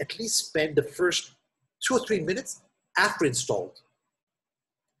and at least spend the first 2 or 3 minutes after installed.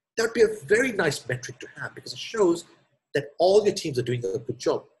 That would be a very nice metric to have, because it shows that all your teams are doing a good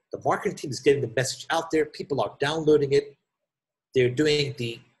job. The marketing team is getting the message out there. People are downloading it. They're doing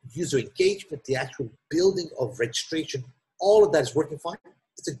the user engagement, the actual building of registration. All of that is working fine.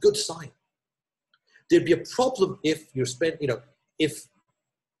 It's a good sign. There'd be a problem if you're if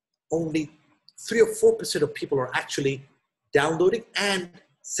only 3 or 4% of people are actually downloading and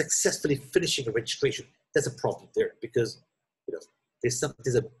successfully finishing a registration. There's a problem there, because there's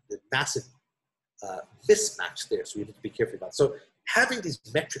a massive mismatch there, so you need to be careful about it. So having these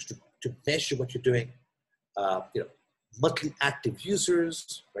metrics to measure what you're doing, monthly active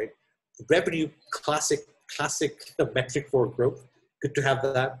users, right? Revenue, classic metric for growth. Good to have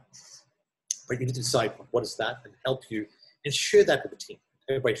that. But you need to decide what is that and help you, and share that with the team.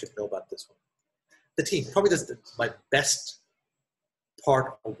 Everybody should know about this one. The team, probably this is my best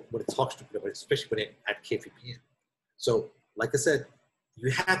part of when it talks to people, especially when at KFUPM. So, like I said,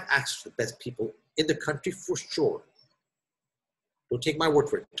 you have access to the best people in the country for sure. Don't take my word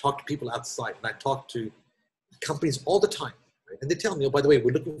for it. Talk to people outside. And I talk to companies all the time. Right? And they tell me, oh, by the way,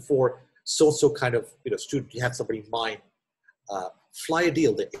 we're looking for so-and-so kind of student. You have somebody in mind. Fly a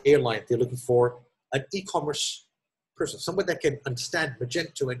deal, the airline, they're looking for an e-commerce person, someone that can understand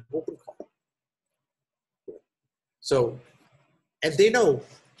Magento and OpenCall. So, and they know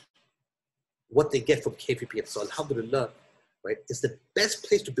what they get from KFUPM. So alhamdulillah, right, it's the best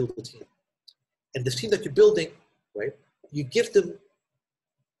place to build a team. And the team that you're building, right, you give them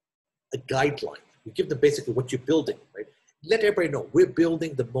a guideline. You give them basically what you're building, right? Let everybody know we're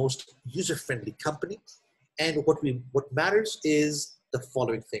building the most user-friendly company. And what matters is the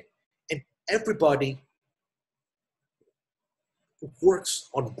following thing. And everybody works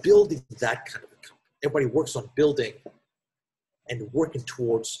on building that kind of a company. Everybody works on building and working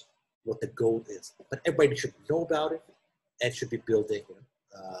towards what the goal is. But everybody should know about it and should be building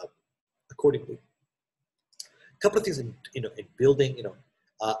accordingly. couple of things in, in building,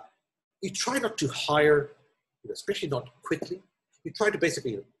 you try not to hire, especially not quickly. You try to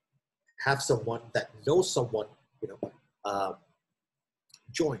basically have someone that knows someone,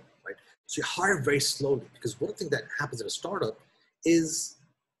 join, right? So you hire very slowly, because one thing that happens in a startup is,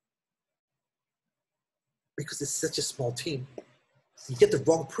 because it's such a small team, you get the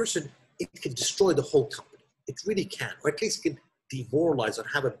wrong person, it can destroy the whole company. It really can, or at least it can demoralize and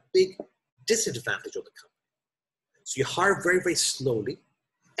have a big disadvantage on the company. So you hire very, very slowly.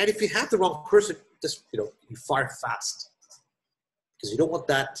 And if you have the wrong person, just, you fire fast, because you don't want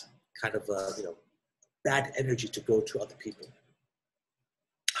that kind of, bad energy to go to other people.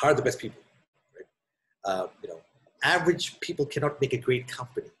 Hire the best people, right? Average people cannot make a great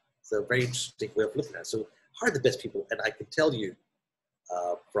company. It's a very interesting way of looking at it. So hire the best people. And I can tell you,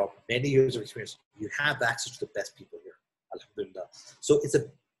 from many years of experience, you have access to the best people here. Alhamdulillah. So it's a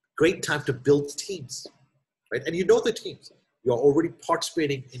great time to build teams, right? And you know the teams. You're already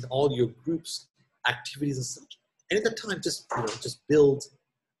participating in all your groups, activities and such. And at that time, just build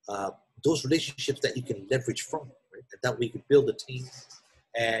those relationships that you can leverage from, right? And that way you can build a team.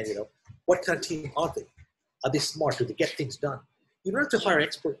 And what kind of team are they? Are they smart? Do they get things done? You don't have to hire an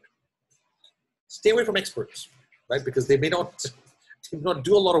expert. Stay away from experts, right? Because they may not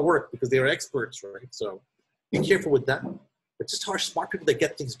do a lot of work because they are experts, right? So be careful with that. But just hire smart people that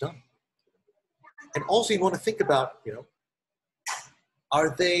get things done. And also you want to think about,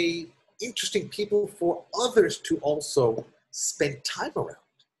 are they interesting people for others to also spend time around?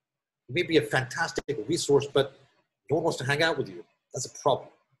 You may be a fantastic resource, but no one wants to hang out with you. That's a problem.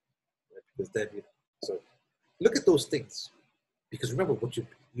 Right? Because then, so look at those things. Because remember,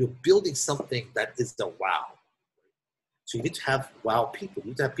 you're building something that is the wow. So you need to have wow people.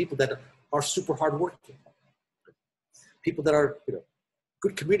 You need to have people that are super hardworking. People that are,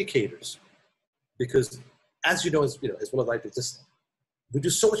 good communicators. Because as you know, as well as I do, we do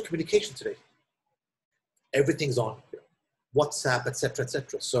so much communication today. Everything's on WhatsApp, etc.,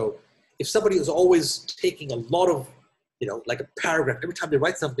 etc. So if somebody is always taking a lot of, like a paragraph, every time they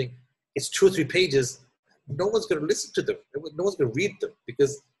write something, it's 2 or 3 pages, no one's going to listen to them. No one's going to read them,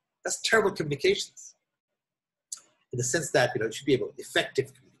 because that's terrible communications. In the sense that, you should be able to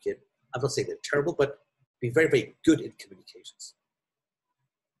effectively communicate. I'm not saying they're terrible, but be very, very good in communications.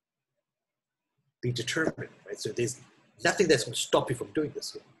 Be determined, right? So there's nothing that's going to stop you from doing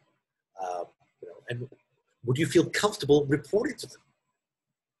this. And would you feel comfortable reporting to them?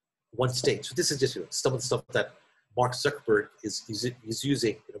 One stage. So this is just some of the stuff that Mark Zuckerberg is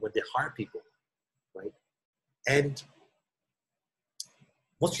using when they hire people, right? And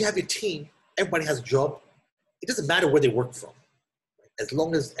once you have your team, everybody has a job. It doesn't matter where they work from, right? As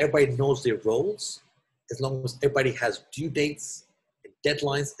long as everybody knows their roles, as long as everybody has due dates and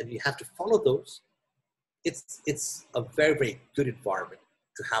deadlines, and you have to follow those. It's a very, very good environment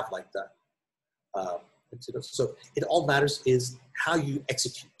to have like that. So it all matters is how you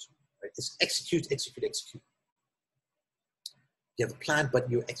execute. Right? It's execute. You have a plan, but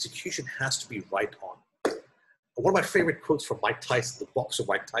your execution has to be right on. One of my favorite quotes from Mike Tyson, the boxer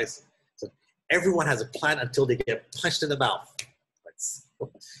Mike Tyson, said, "Everyone has a plan until they get punched in the mouth." Right?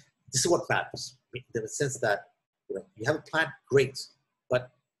 So this is what matters. In the sense that you have a plan, great, but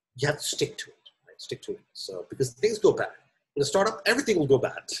you have to stick to it. Stick to it. So because things go bad. In a startup, everything will go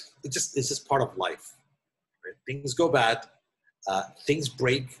bad. It's just part of life. Right? Things go bad, things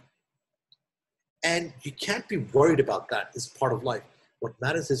break, and you can't be worried about that. It's part of life. What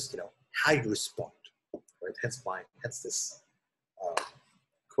matters is how you respond. Right? Hence this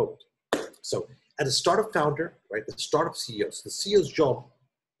quote. So as a startup founder, right, the startup CEO, so the CEO's job,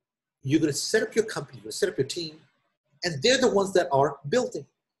 you're going to set up your company, you're going to set up your team, and they're the ones that are building.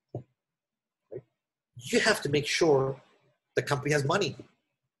 You have to make sure the company has money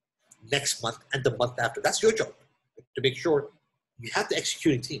next month and the month after. That's your job, to make sure you have the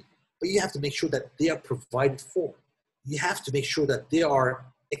executing team, but you have to make sure that they are provided for. You have to make sure that they are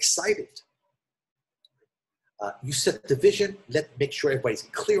excited. You set the vision, make sure everybody's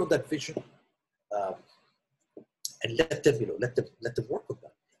clear on that vision, and let them work on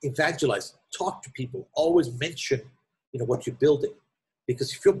that. Evangelize, talk to people, always mention what you're building,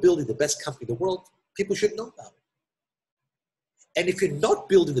 because if you're building the best company in the world, people should know about it. And if you're not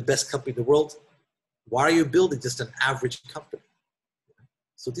building the best company in the world, why are you building just an average company?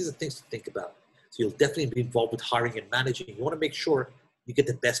 So these are things to think about. So you'll definitely be involved with hiring and managing. You want to make sure you get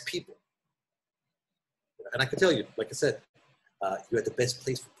the best people. And I can tell you, like I said, you're at the best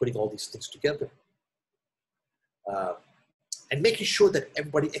place for putting all these things together. And making sure that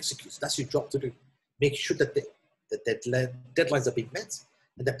everybody executes. That's your job to do. Make sure that the deadlines are being met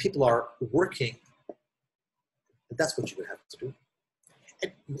and that people are working And that's what you're going to have to do.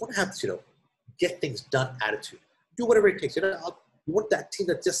 And you want to have this, get things done attitude. Do whatever it takes. You want that team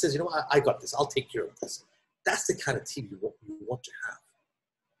that just says, I got this. I'll take care of this. That's the kind of team you want to have.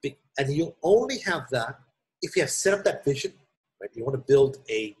 And you only have that if you have set up that vision, right? You want to build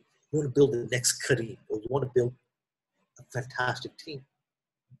the next Kareem, or you want to build a fantastic team.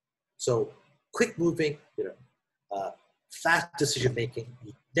 So quick moving, fast decision making.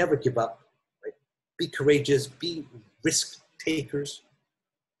 You never give up, right? Be courageous, be risk takers,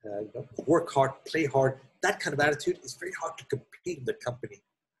 work hard, play hard. That kind of attitude is very hard to compete in the company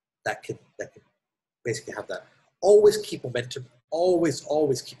that can basically have that. Always keep momentum. Always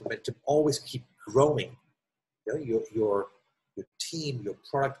keep momentum. Always keep growing. Your team, your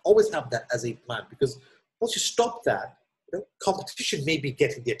product. Always have that as a plan, because once you stop that, competition may be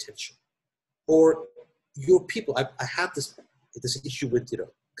getting the attention, or your people. I have this issue with a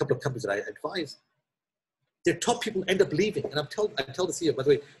couple of companies that I advise. Their top people end up leaving, and I tell the CEO, by the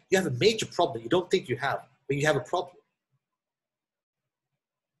way, you have a major problem you don't think you have, but you have a problem.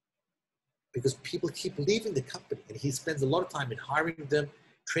 Because people keep leaving the company, and he spends a lot of time in hiring them,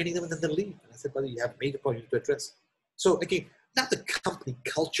 training them, and then they leave. And I said, brother, you have a major problem you need to address. So again, now the company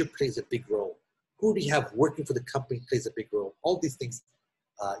culture plays a big role. Who do you have working for the company plays a big role. All these things,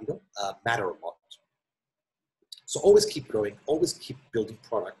 matter a lot. So always keep growing, always keep building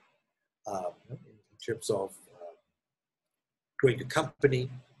product in terms of growing your company,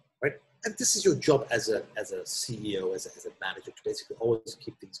 right? And this is your job as a CEO, as a manager, to basically always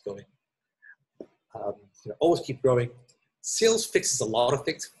keep things going. Always keep growing. Sales fixes a lot of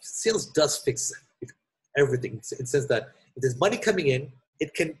things. Sales does fix everything. It says that if there's money coming in,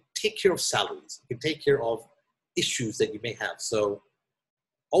 it can take care of salaries. It can take care of issues that you may have. So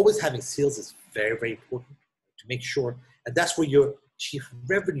always having sales is very, very important to make sure. And that's where your chief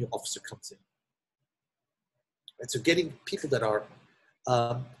revenue officer comes in. And so getting people that are,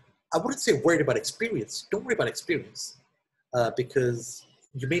 I wouldn't say worried about experience. Don't worry about experience because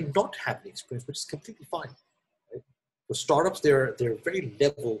you may not have any experience, which is completely fine. Right? For startups, they're very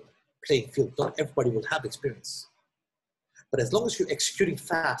level playing field. Not everybody will have experience. But as long as you're executing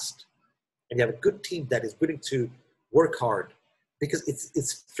fast and you have a good team that is willing to work hard, because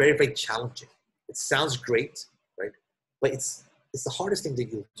it's very, very challenging. It sounds great, right? But it's the hardest thing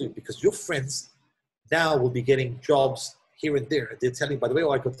that you'll do, because your friends now will be getting jobs here and there. And they're telling you, by the way,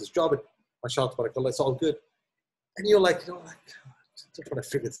 I got this job at mashallah, tabarakallah, it's all good. And you're like, I'm trying to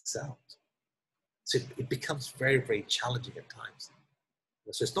figure this out. So it becomes very, very challenging at times.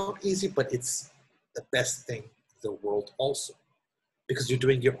 So it's not easy, but it's the best thing in the world also, because you're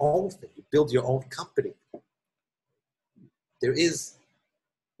doing your own thing. You build your own company. There's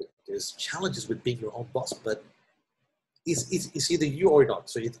challenges with being your own boss, but it's either you or not.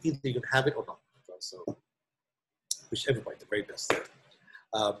 So it's either you can have it or not. So wish everybody the very best.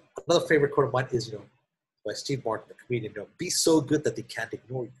 Another favorite quote of mine is, by Steve Martin, the comedian, be so good that they can't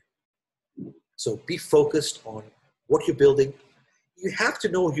ignore you. So be focused on what you're building. You have to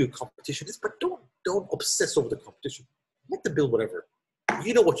know who your competition is, but don't obsess over the competition. Let them build whatever.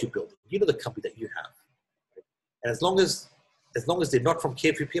 You know what you're building. You know the company that you have. Right? And as long as they're not from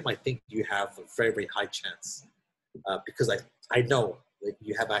KFUPM, I think you have a very, very high chance. Because I know that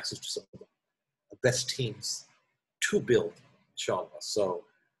you have access to some of the best teams to build, inshallah. So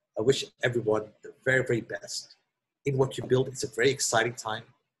I wish everyone the very, very best in what you build. It's a very exciting time.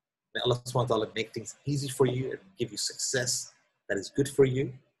 May Allah subhanahu wa ta'ala make things easy for you and give you success that is good for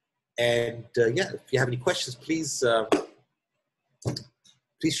you. And if you have any questions, please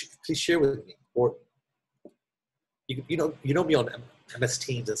share with me. Or you know me on MS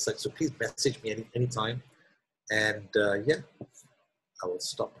Teams and such, so please message me anytime. And I will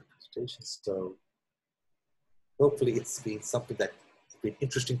stop my presentation. So hopefully it's been something that's been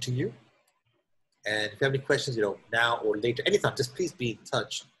interesting to you. And if you have any questions, now or later, anytime, just please be in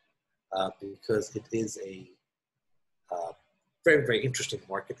touch because it is a very, very interesting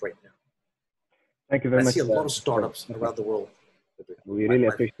market right now. Thank you very much. I see a lot of startups around the world. We really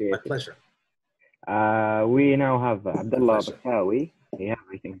appreciate it. My pleasure. We now have Abdullah Bakawi. He has,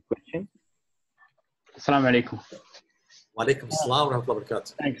 I think, a question. Assalamu alaikum. Wa alaikum assalam wa rahmatullahi wa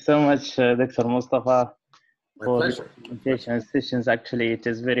barakatuh. Thanks so much, Dr. Mustafa, for pleasure. the presentation and sessions. Actually, it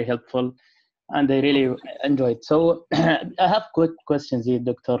is very helpful, and I really enjoyed. So I have quick questions here,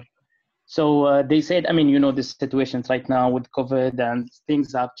 Doctor. So they said, the situations right now with COVID and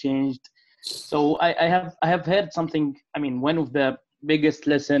things have changed. So I have heard something. One of the biggest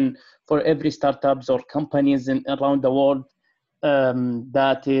lesson for every startups or companies around the world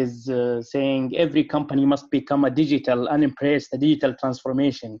that is saying every company must become a digital and embrace the digital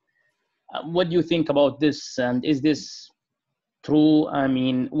transformation. What do you think about this? And is this true? I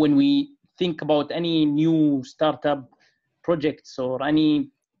mean, when we think about any new startup projects or any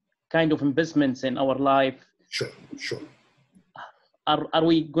kind of investments in our life, Sure, sure. are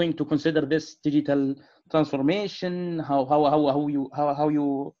we going to consider this digital transformation? What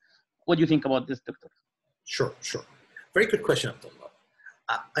do you think about this, Doctor? Sure, sure. Very good question, Abdullah.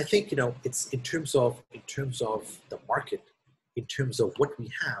 I think, it's in terms of the market, in terms of what we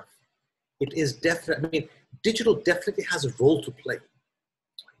have, it is definitely, I mean, digital definitely has a role to play.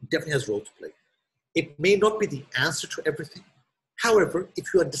 Definitely has a role to play. It may not be the answer to everything. However,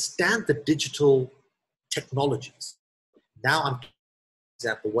 if you understand the digital technologies, now I'm, for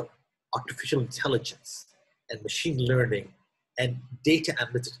example, what artificial intelligence and machine learning and data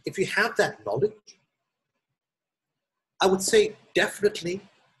analytics, if you have that knowledge, I would say definitely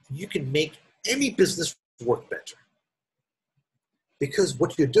you can make any business work better. Because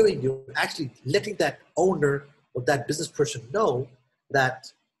what you're doing, you're actually letting that owner or that business person know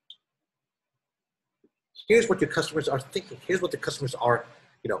that here's what your customers are thinking. Here's what the customers are,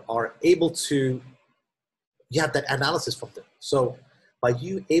 are able to, you have that analysis from them. So by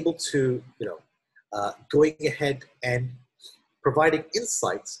you able to, going ahead and providing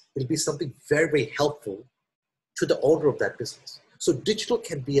insights, it'll be something very, very helpful to the owner of that business. So digital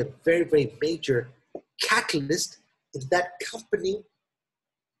can be a very, very major catalyst in that company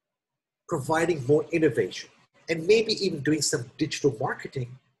providing more innovation and maybe even doing some digital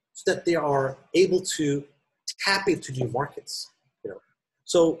marketing so that they are able to tap into new markets.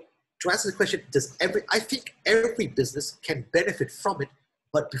 So to answer the question, I think every business can benefit from it,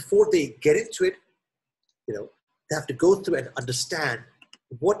 but before they get into it, they have to go through and understand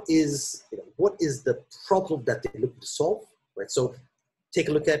what is the problem that they're looking to solve, right? So take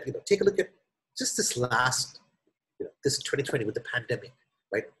a look at just this last, this 2020 with the pandemic,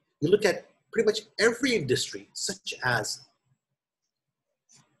 right? You look at pretty much every industry, such as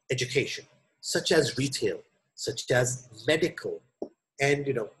education, such as retail, such as medical, and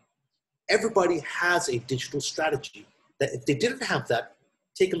everybody has a digital strategy that if they didn't have that,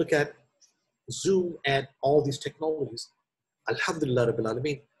 take a look at Zoom and all these technologies. Alhamdulillah Rabbil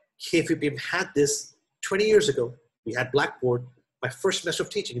Alameen, KFUPM had this 20 years ago. We had Blackboard, my first semester of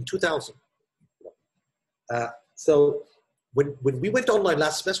teaching in 2000. So when we went online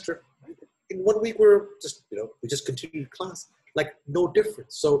last semester, in 1 week we just continued class, like no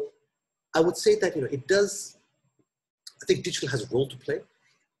difference. So I would say that, it does, I think digital has a role to play.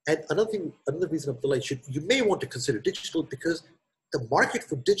 And another reason, Abdullah, you may want to consider digital because the market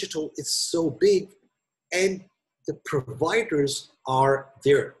for digital is so big and the providers are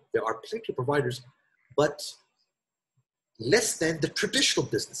there. There are plenty of providers, but less than the traditional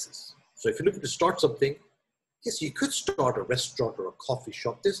businesses. So if you're looking to start something, yes, you could start a restaurant or a coffee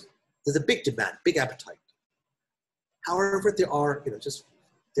shop. There's a big demand, big appetite. However, there are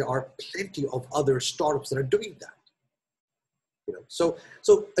plenty of other startups that are doing that. So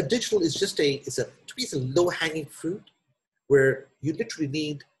a digital is just it's a low-hanging fruit where you literally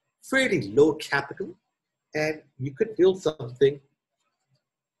need fairly low capital and you could build something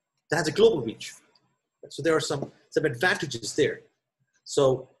that has a global reach. So there are some advantages there.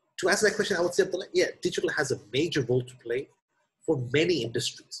 So to answer that question, I would say, yeah, digital has a major role to play for many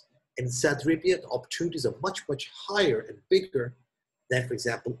industries. And in Saudi Arabia, the opportunities are much, much higher and bigger than, for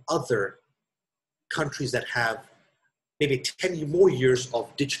example, other countries that have maybe 10 more years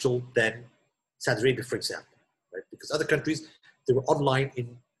of digital than Saudi Arabia, for example, right? Because other countries, they were online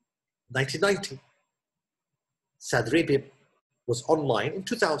in 1990. Saudi Arabia was online in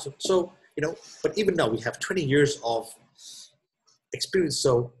 2000. So, but even now we have 20 years of experience.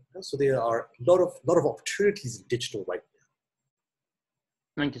 So there are a lot of opportunities in digital right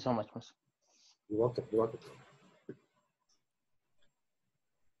now. Thank you so much, Mustafa. You're welcome. You're welcome.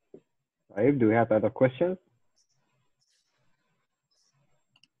 Right, do we have other questions?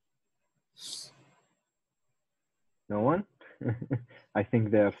 No one? I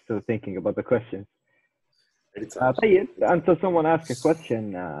think they are still thinking about the questions. Until someone asks a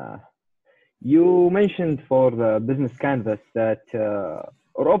question, you mentioned for the business canvas that,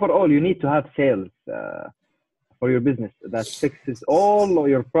 or overall, you need to have sales for your business that fixes all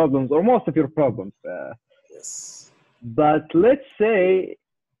your problems or most of your problems. Yes. But let's say,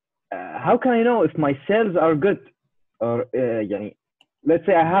 how can I know if my sales are good? Or let's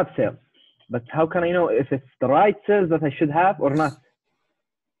say I have sales, but how can I know if it's the right sales that I should have or not?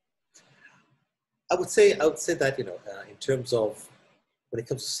 I would say that, in terms of when it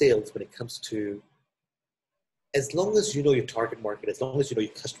comes to sales, when it comes to, as long as you know your target market, as long as you know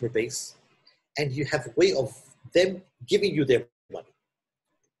your customer base, and you have a way of them giving you their money.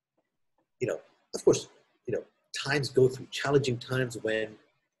 of course, times go through challenging times when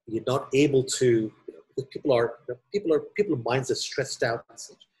you're not able to, because people minds are stressed out and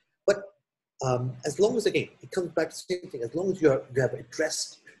such. But as long as, again, it comes back to the same thing, as long as you have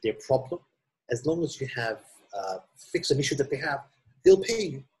addressed their problem, as long as you have fixed an issue that they have, they'll pay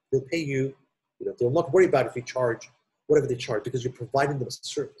you. They'll pay you. They'll not worry about if you charge whatever they charge, because you're providing them a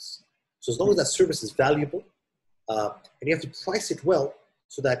service. So as long as that service is valuable, and you have to price it well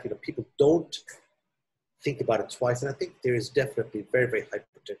so that people don't think about it twice. And I think there is definitely very, very high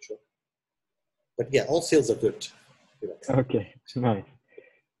potential. But yeah, all sales are good. Okay, nice.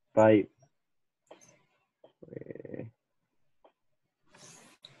 Bye.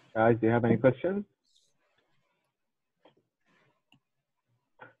 Guys, do you have any questions?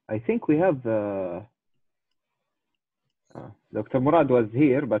 I think we have Dr. Murad was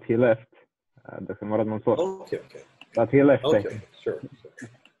here, but he left. Dr. Murad Mansour. Okay. But he left. Okay, sure.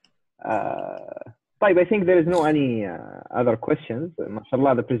 طيب, I think there is no any other questions.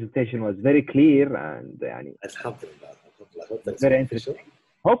 MashaAllah, the presentation was very clear and Alhamdulillah. I hope that's very interesting.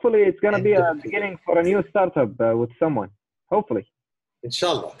 Hopefully, it's going to be a beginning for a new startup with someone. Hopefully.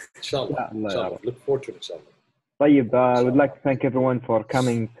 Inshallah. Look forward to it, inshallah. طيب, I would like to thank everyone for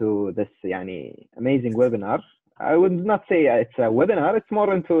coming to this amazing webinar. I would not say it's a webinar, it's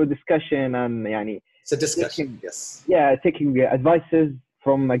more into discussion and it's a discussion, yes. Yeah, taking advices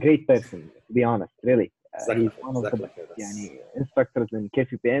from a great person, to be honest, really. Exactly. He's one of the instructors in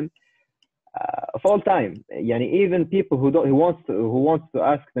KFUPM of all time. Even people who wants to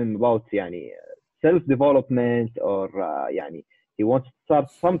ask them about self-development or he wants to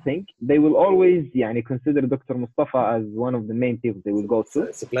start something, they will always consider Dr. Mustafa as one of the main people they will go to.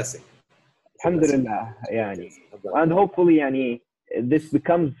 It's a blessing. Alhamdulillah, and hopefully this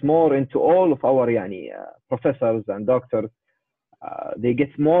becomes more into all of our professors and doctors. They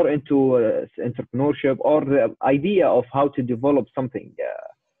get more into entrepreneurship or the idea of how to develop something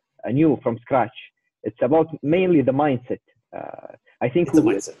new from scratch. It's about mainly the mindset. I think it's a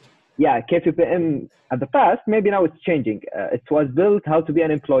mindset. Yeah, KFUPM at the past, maybe now it's changing. It was built how to be an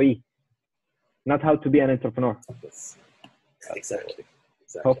employee, not how to be an entrepreneur. Yes. Exactly.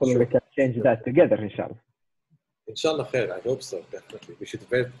 Hopefully we can change that together, inshallah. Inshallah khair, I hope so, definitely.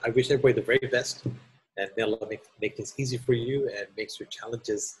 I wish everybody the very best, and may Allah make things easy for you and makes your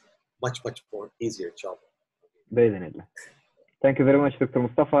challenges much, much more easier, inshallah. Thank you very much, Dr.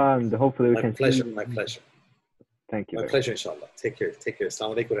 Mustafa, and hopefully we can see you. My pleasure. Thank you. My pleasure, inshallah. Take care.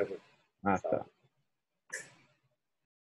 Assalamu alaikum.